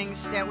these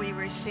things that we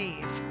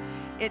receive.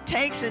 It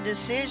takes a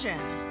decision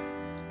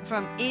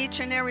from each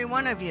and every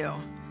one of you.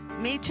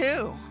 Me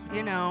too,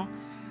 you know.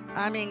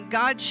 I mean,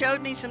 God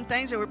showed me some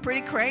things that were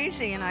pretty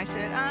crazy, and I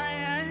said,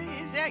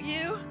 is that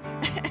you?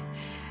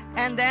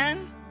 And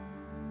then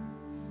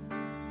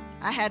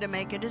I had to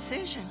make a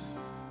decision.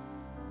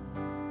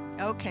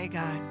 Okay,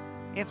 God,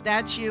 if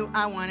that's you,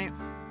 I want it.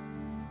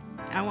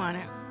 I want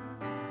it.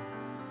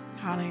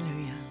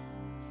 Hallelujah.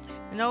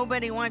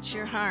 Nobody wants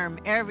your harm.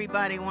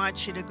 Everybody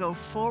wants you to go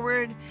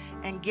forward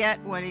and get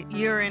what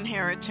your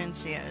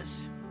inheritance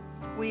is.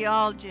 We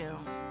all do.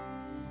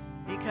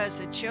 Because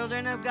the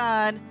children of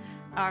God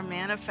are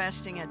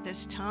manifesting at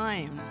this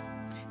time.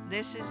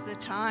 This is the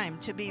time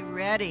to be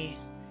ready.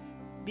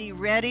 Be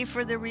ready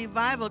for the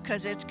revival,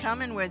 because it's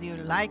coming whether you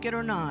like it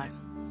or not.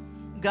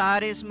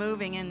 God is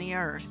moving in the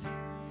earth.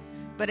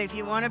 But if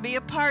you want to be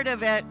a part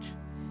of it,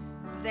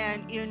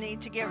 then you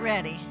need to get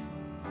ready.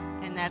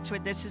 And that's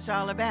what this is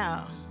all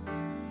about.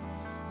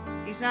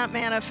 He's not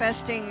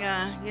manifesting,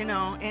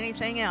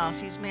 anything else.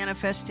 He's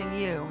manifesting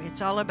you.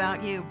 It's all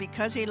about you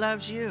because he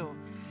loves you.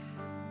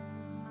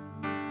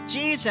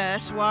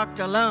 Jesus walked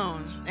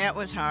alone. That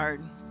was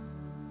hard.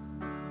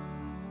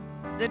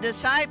 The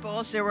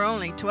disciples, there were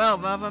only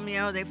 12 of them,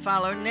 they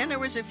followed. And then there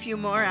was a few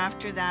more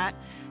after that.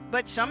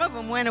 But some of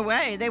them went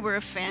away. They were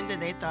offended.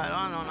 They thought, oh,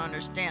 I don't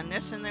understand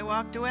this. And they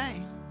walked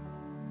away.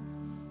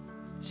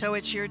 So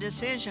it's your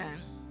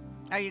decision.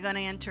 Are you going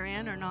to enter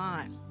in or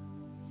not?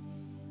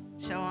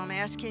 So I'm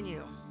asking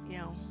you,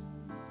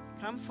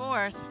 come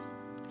forth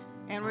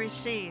and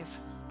receive,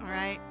 all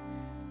right?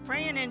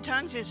 Praying in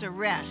tongues is a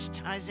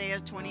rest. Isaiah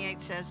 28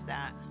 says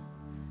that.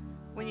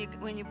 When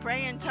you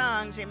pray in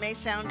tongues, it may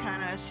sound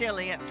kind of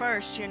silly at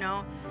first,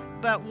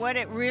 but what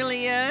it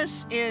really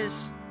is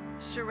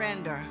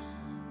surrender.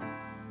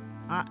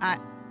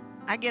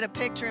 I get a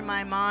picture in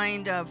my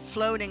mind of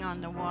floating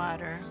on the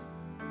water,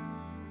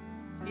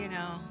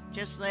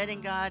 just letting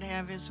God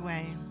have his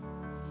way.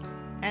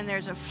 And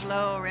there's a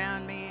flow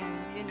around me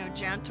and,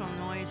 gentle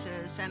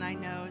noises, and I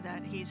know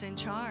that he's in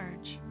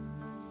charge.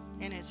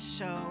 And it's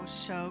so,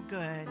 so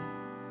good.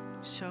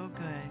 So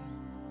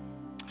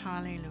good.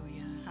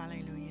 Hallelujah.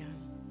 Hallelujah.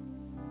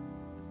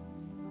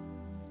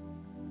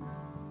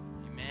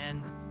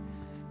 Amen.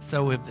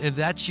 So if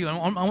that's you, I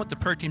want the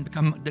prayer team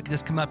to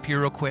just come up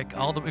here real quick.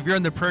 If you're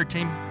in the prayer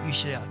team, you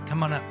should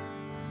come on up.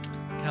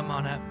 Come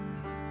on up.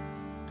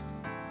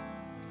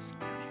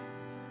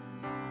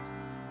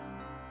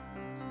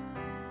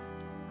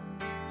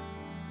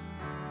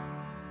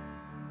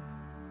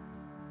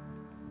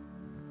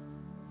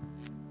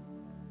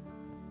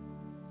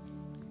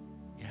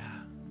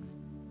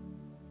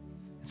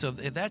 So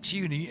if that's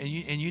you,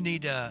 and you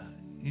need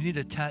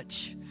a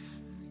touch,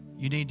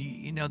 you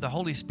need, the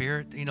Holy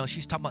Spirit.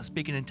 She's talking about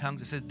speaking in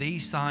tongues. It says,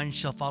 "These signs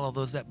shall follow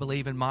those that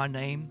believe in my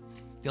name.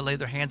 They'll lay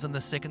their hands on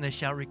the sick and they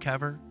shall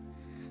recover.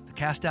 They'll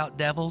cast out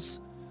devils.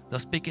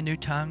 They'll speak in new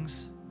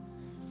tongues."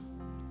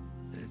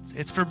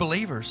 It's for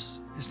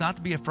believers. It's not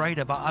to be afraid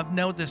of. I've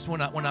known this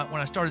when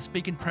I started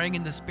speaking, praying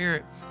in the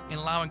Spirit, and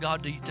allowing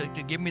God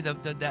to give me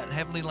that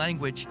heavenly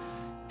language.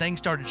 Things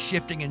started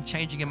shifting and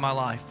changing in my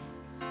life.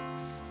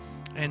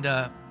 And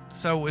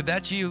so if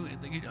that's you,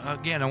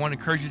 again, I want to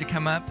encourage you to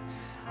come up.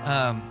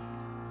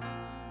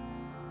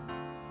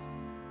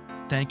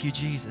 Thank you,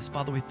 Jesus.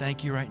 Father, we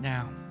thank you right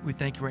now. We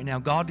thank you right now.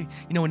 God,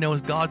 we know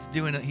God's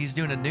he's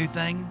doing a new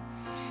thing.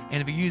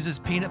 And if he uses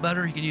peanut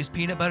butter, he can use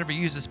peanut butter. If he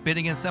uses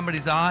spitting in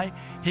somebody's eye,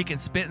 he can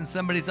spit in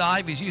somebody's eye.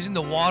 If he's using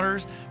the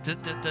waters to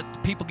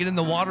people get in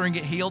the water and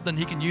get healed, then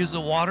he can use the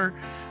water.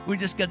 We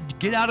just got to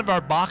get out of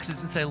our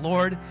boxes and say,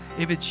 Lord,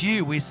 if it's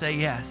you, we say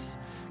yes.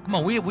 Come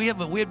on, we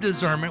have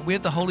discernment. We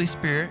have the Holy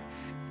Spirit,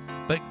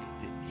 but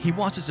he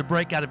wants us to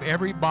break out of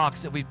every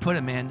box that we've put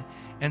him in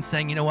and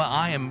saying, you know what,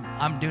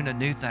 I'm doing a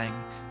new thing.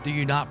 Do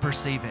you not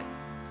perceive it?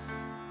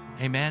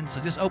 Amen. So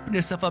just open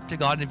yourself up to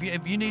God. And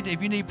if you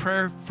need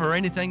prayer for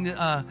anything,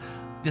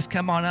 just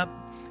come on up.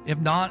 If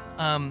not,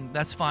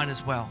 that's fine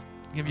as well.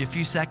 I'll give you a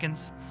few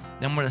seconds.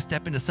 Then I'm going to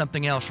step into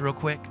something else real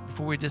quick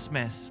before we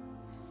dismiss.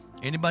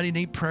 Anybody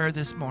need prayer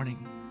this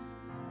morning?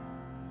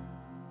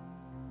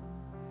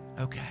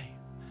 Okay.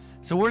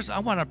 So I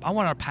want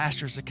our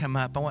pastors to come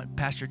up. I want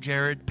Pastor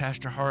Jared,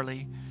 Pastor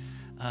Harley,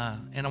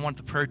 and I want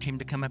the prayer team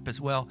to come up as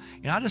well.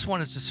 I just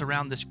want us to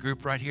surround this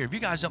group right here. If you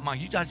guys don't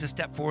mind, you guys just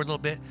step forward a little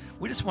bit.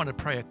 We just want to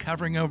pray a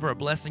covering over, a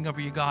blessing over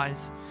you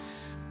guys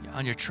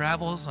on your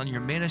travels, on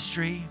your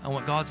ministry, on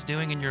what God's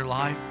doing in your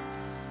life.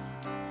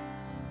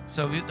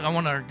 So I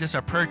want our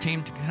prayer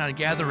team to kind of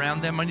gather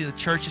around them. I need the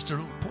church just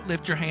to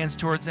lift your hands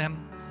towards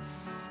them.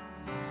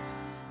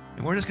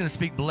 And we're just going to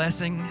speak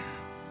blessing.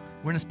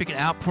 We're going to speak an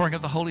outpouring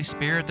of the Holy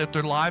Spirit, that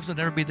their lives will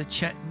never be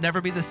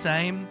the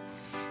same.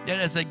 That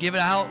as they give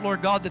it out,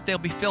 Lord God, that they'll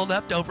be filled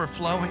up to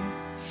overflowing.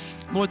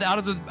 Lord, that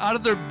out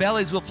of their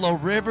bellies will flow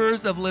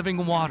rivers of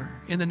living water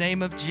in the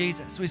name of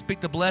Jesus. We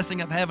speak the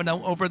blessing of heaven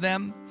over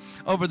them,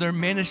 over their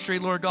ministry,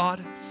 Lord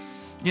God,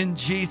 in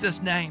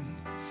Jesus' name.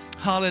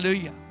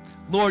 Hallelujah.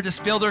 Lord,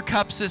 just fill their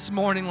cups this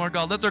morning, Lord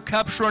God. Let their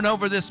cups run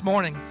over this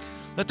morning.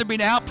 Let there be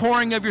an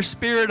outpouring of your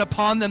Spirit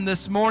upon them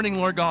this morning,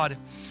 Lord God.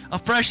 A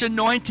fresh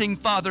anointing,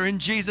 Father, in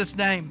Jesus'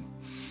 name.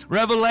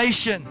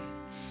 Revelation,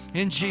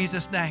 in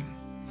Jesus' name.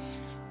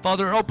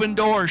 Father, open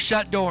doors,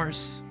 shut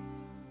doors.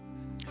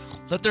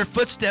 Let their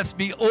footsteps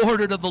be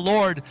ordered of the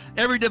Lord.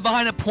 Every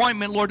divine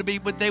appointment, Lord,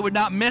 they would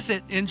not miss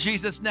it, in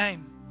Jesus'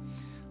 name.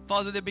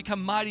 Father, they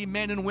become mighty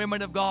men and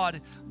women of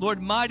God.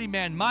 Lord, mighty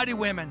men, mighty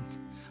women.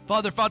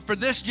 Father, for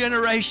this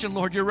generation,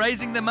 Lord, you're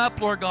raising them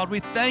up, Lord God. We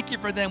thank you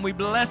for them. We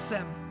bless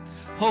them.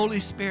 Holy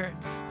Spirit,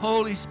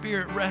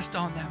 rest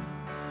on them.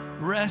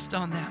 Rest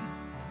on them.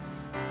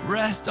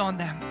 Rest on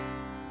them.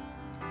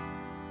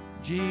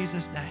 In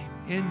Jesus' name.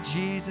 In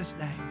Jesus'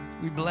 name,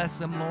 we bless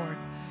them, Lord.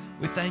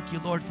 We thank you,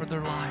 Lord, for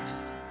their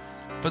lives,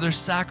 for their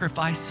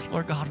sacrifices,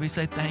 Lord God. We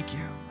say thank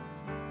you.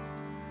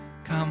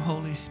 Come,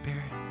 Holy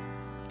Spirit.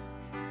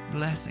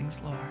 Blessings,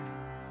 Lord.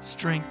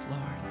 Strength,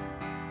 Lord.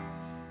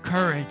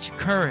 Courage,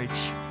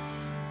 courage.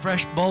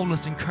 Fresh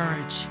boldness and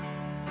courage.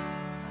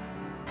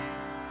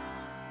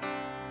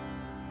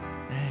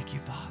 Thank you,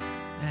 Father.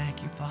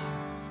 Thank you, Father.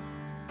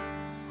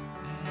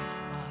 Thank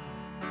you,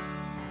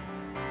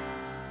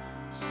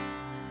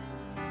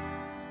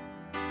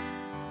 Father.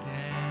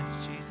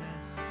 Yes,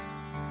 Jesus.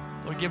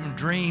 Lord, give them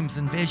dreams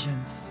and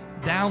visions,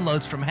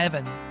 downloads from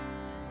heaven.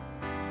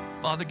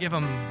 Father, give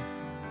them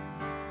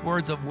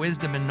words of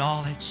wisdom and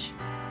knowledge,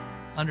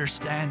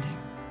 understanding.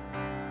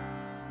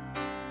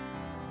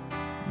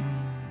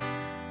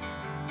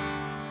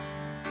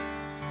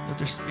 Let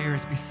their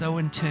spirits be so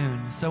in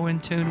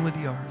tune with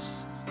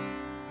yours.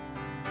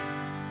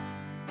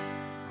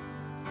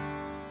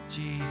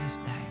 Jesus'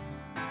 name.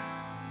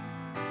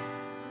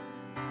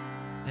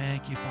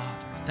 Thank you,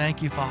 Father.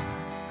 Thank you, Father.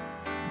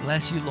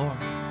 Bless you, Lord.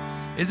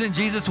 Isn't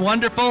Jesus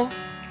wonderful?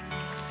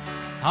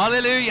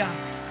 Hallelujah.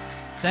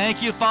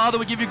 Thank you, Father.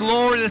 We give you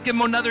glory. Let's give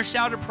him another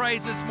shout of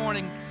praise this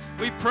morning.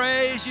 We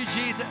praise you,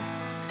 Jesus.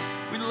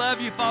 We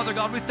love you, Father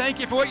God. We thank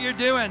you for what you're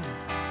doing.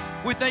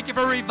 We thank you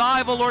for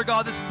revival, Lord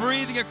God, that's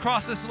breathing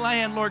across this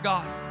land, Lord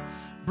God.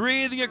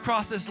 Breathing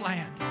across this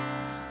land.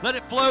 Let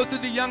it flow through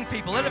the young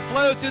people. Let it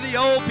flow through the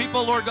old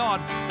people, Lord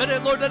God. Let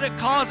it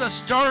cause a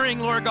stirring,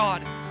 Lord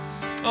God.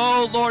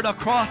 Oh, Lord,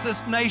 across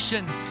this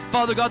nation.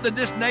 Father God, that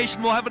this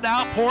nation will have an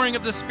outpouring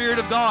of the Spirit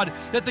of God,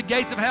 that the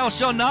gates of hell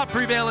shall not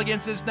prevail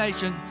against this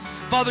nation.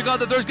 Father God,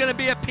 that there's going to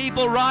be a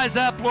people rise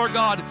up, Lord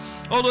God,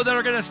 oh Lord, that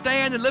are going to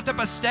stand and lift up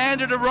a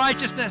standard of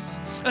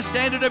righteousness, a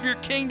standard of your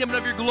kingdom and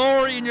of your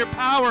glory and your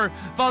power,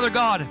 Father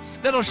God,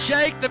 that'll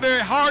shake the very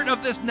heart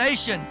of this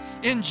nation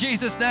in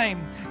Jesus'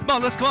 name.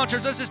 Come on,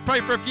 church. Let's just pray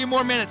for a few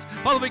more minutes.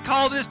 Father, we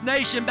call this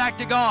nation back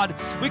to God.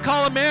 We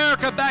call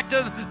America back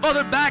to,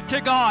 Father, back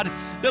to God.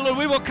 That, Lord,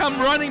 we will come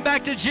running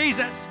back to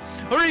Jesus.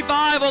 A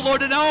revival,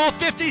 Lord, in all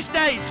 50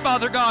 states,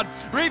 Father God.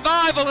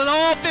 Revival in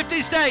all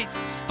 50 states.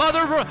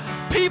 Father,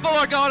 people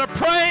are, God, are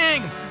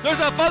praying. There's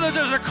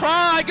a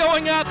cry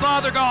going up,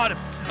 Father God,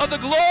 of the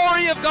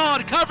glory of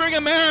God covering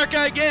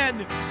America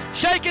again.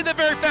 Shaking the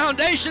very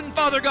foundation,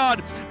 Father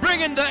God.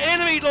 Bringing the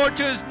enemy, Lord,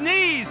 to his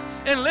knees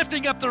and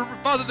lifting up,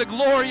 the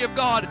glory of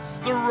God.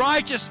 The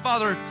righteous,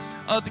 Father,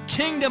 of the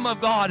kingdom of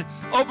God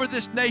over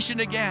this nation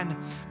again.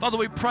 Father,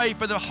 we pray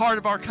for the heart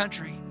of our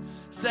country.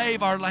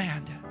 Save our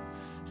land.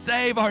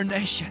 Save our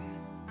nation.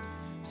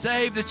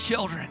 Save the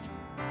children.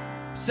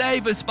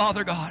 Save us,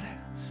 Father God.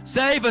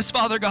 Save us,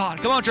 Father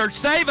God. Come on, church.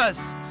 Save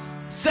us.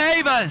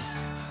 Save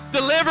us.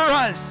 Deliver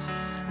us.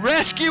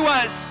 Rescue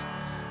us.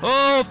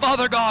 Oh,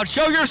 Father God,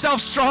 show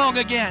yourself strong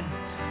again,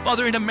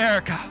 Father, in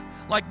America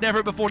like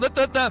never before. Let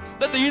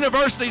the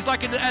universities,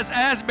 like as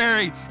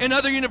Asbury and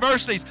other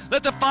universities,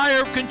 let the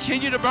fire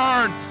continue to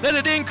burn. Let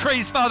it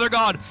increase, Father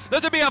God.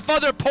 Let there be a,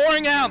 Father,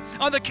 pouring out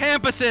on the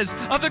campuses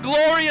of the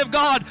glory of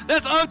God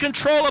that's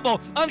uncontrollable,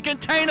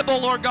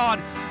 uncontainable, Lord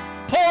God.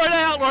 Pour it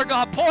out, Lord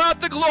God. Pour out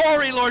the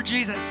glory, Lord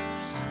Jesus.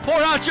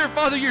 Pour out your,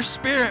 Father, your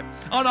Spirit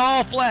on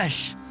all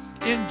flesh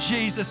in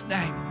Jesus'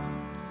 name.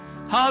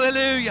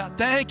 Hallelujah.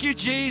 Thank you,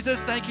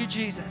 Jesus. Thank you,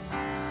 Jesus.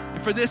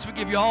 And for this, we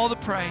give you all the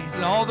praise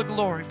and all the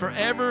glory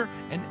forever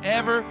and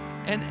ever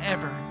and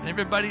ever. And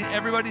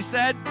everybody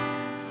said,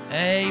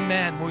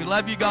 amen. Well, we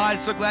love you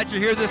guys. So glad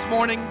you're here this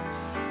morning.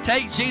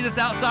 Take Jesus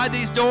outside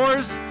these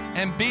doors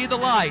and be the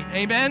light.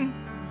 Amen.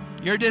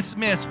 You're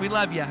dismissed. We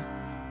love you.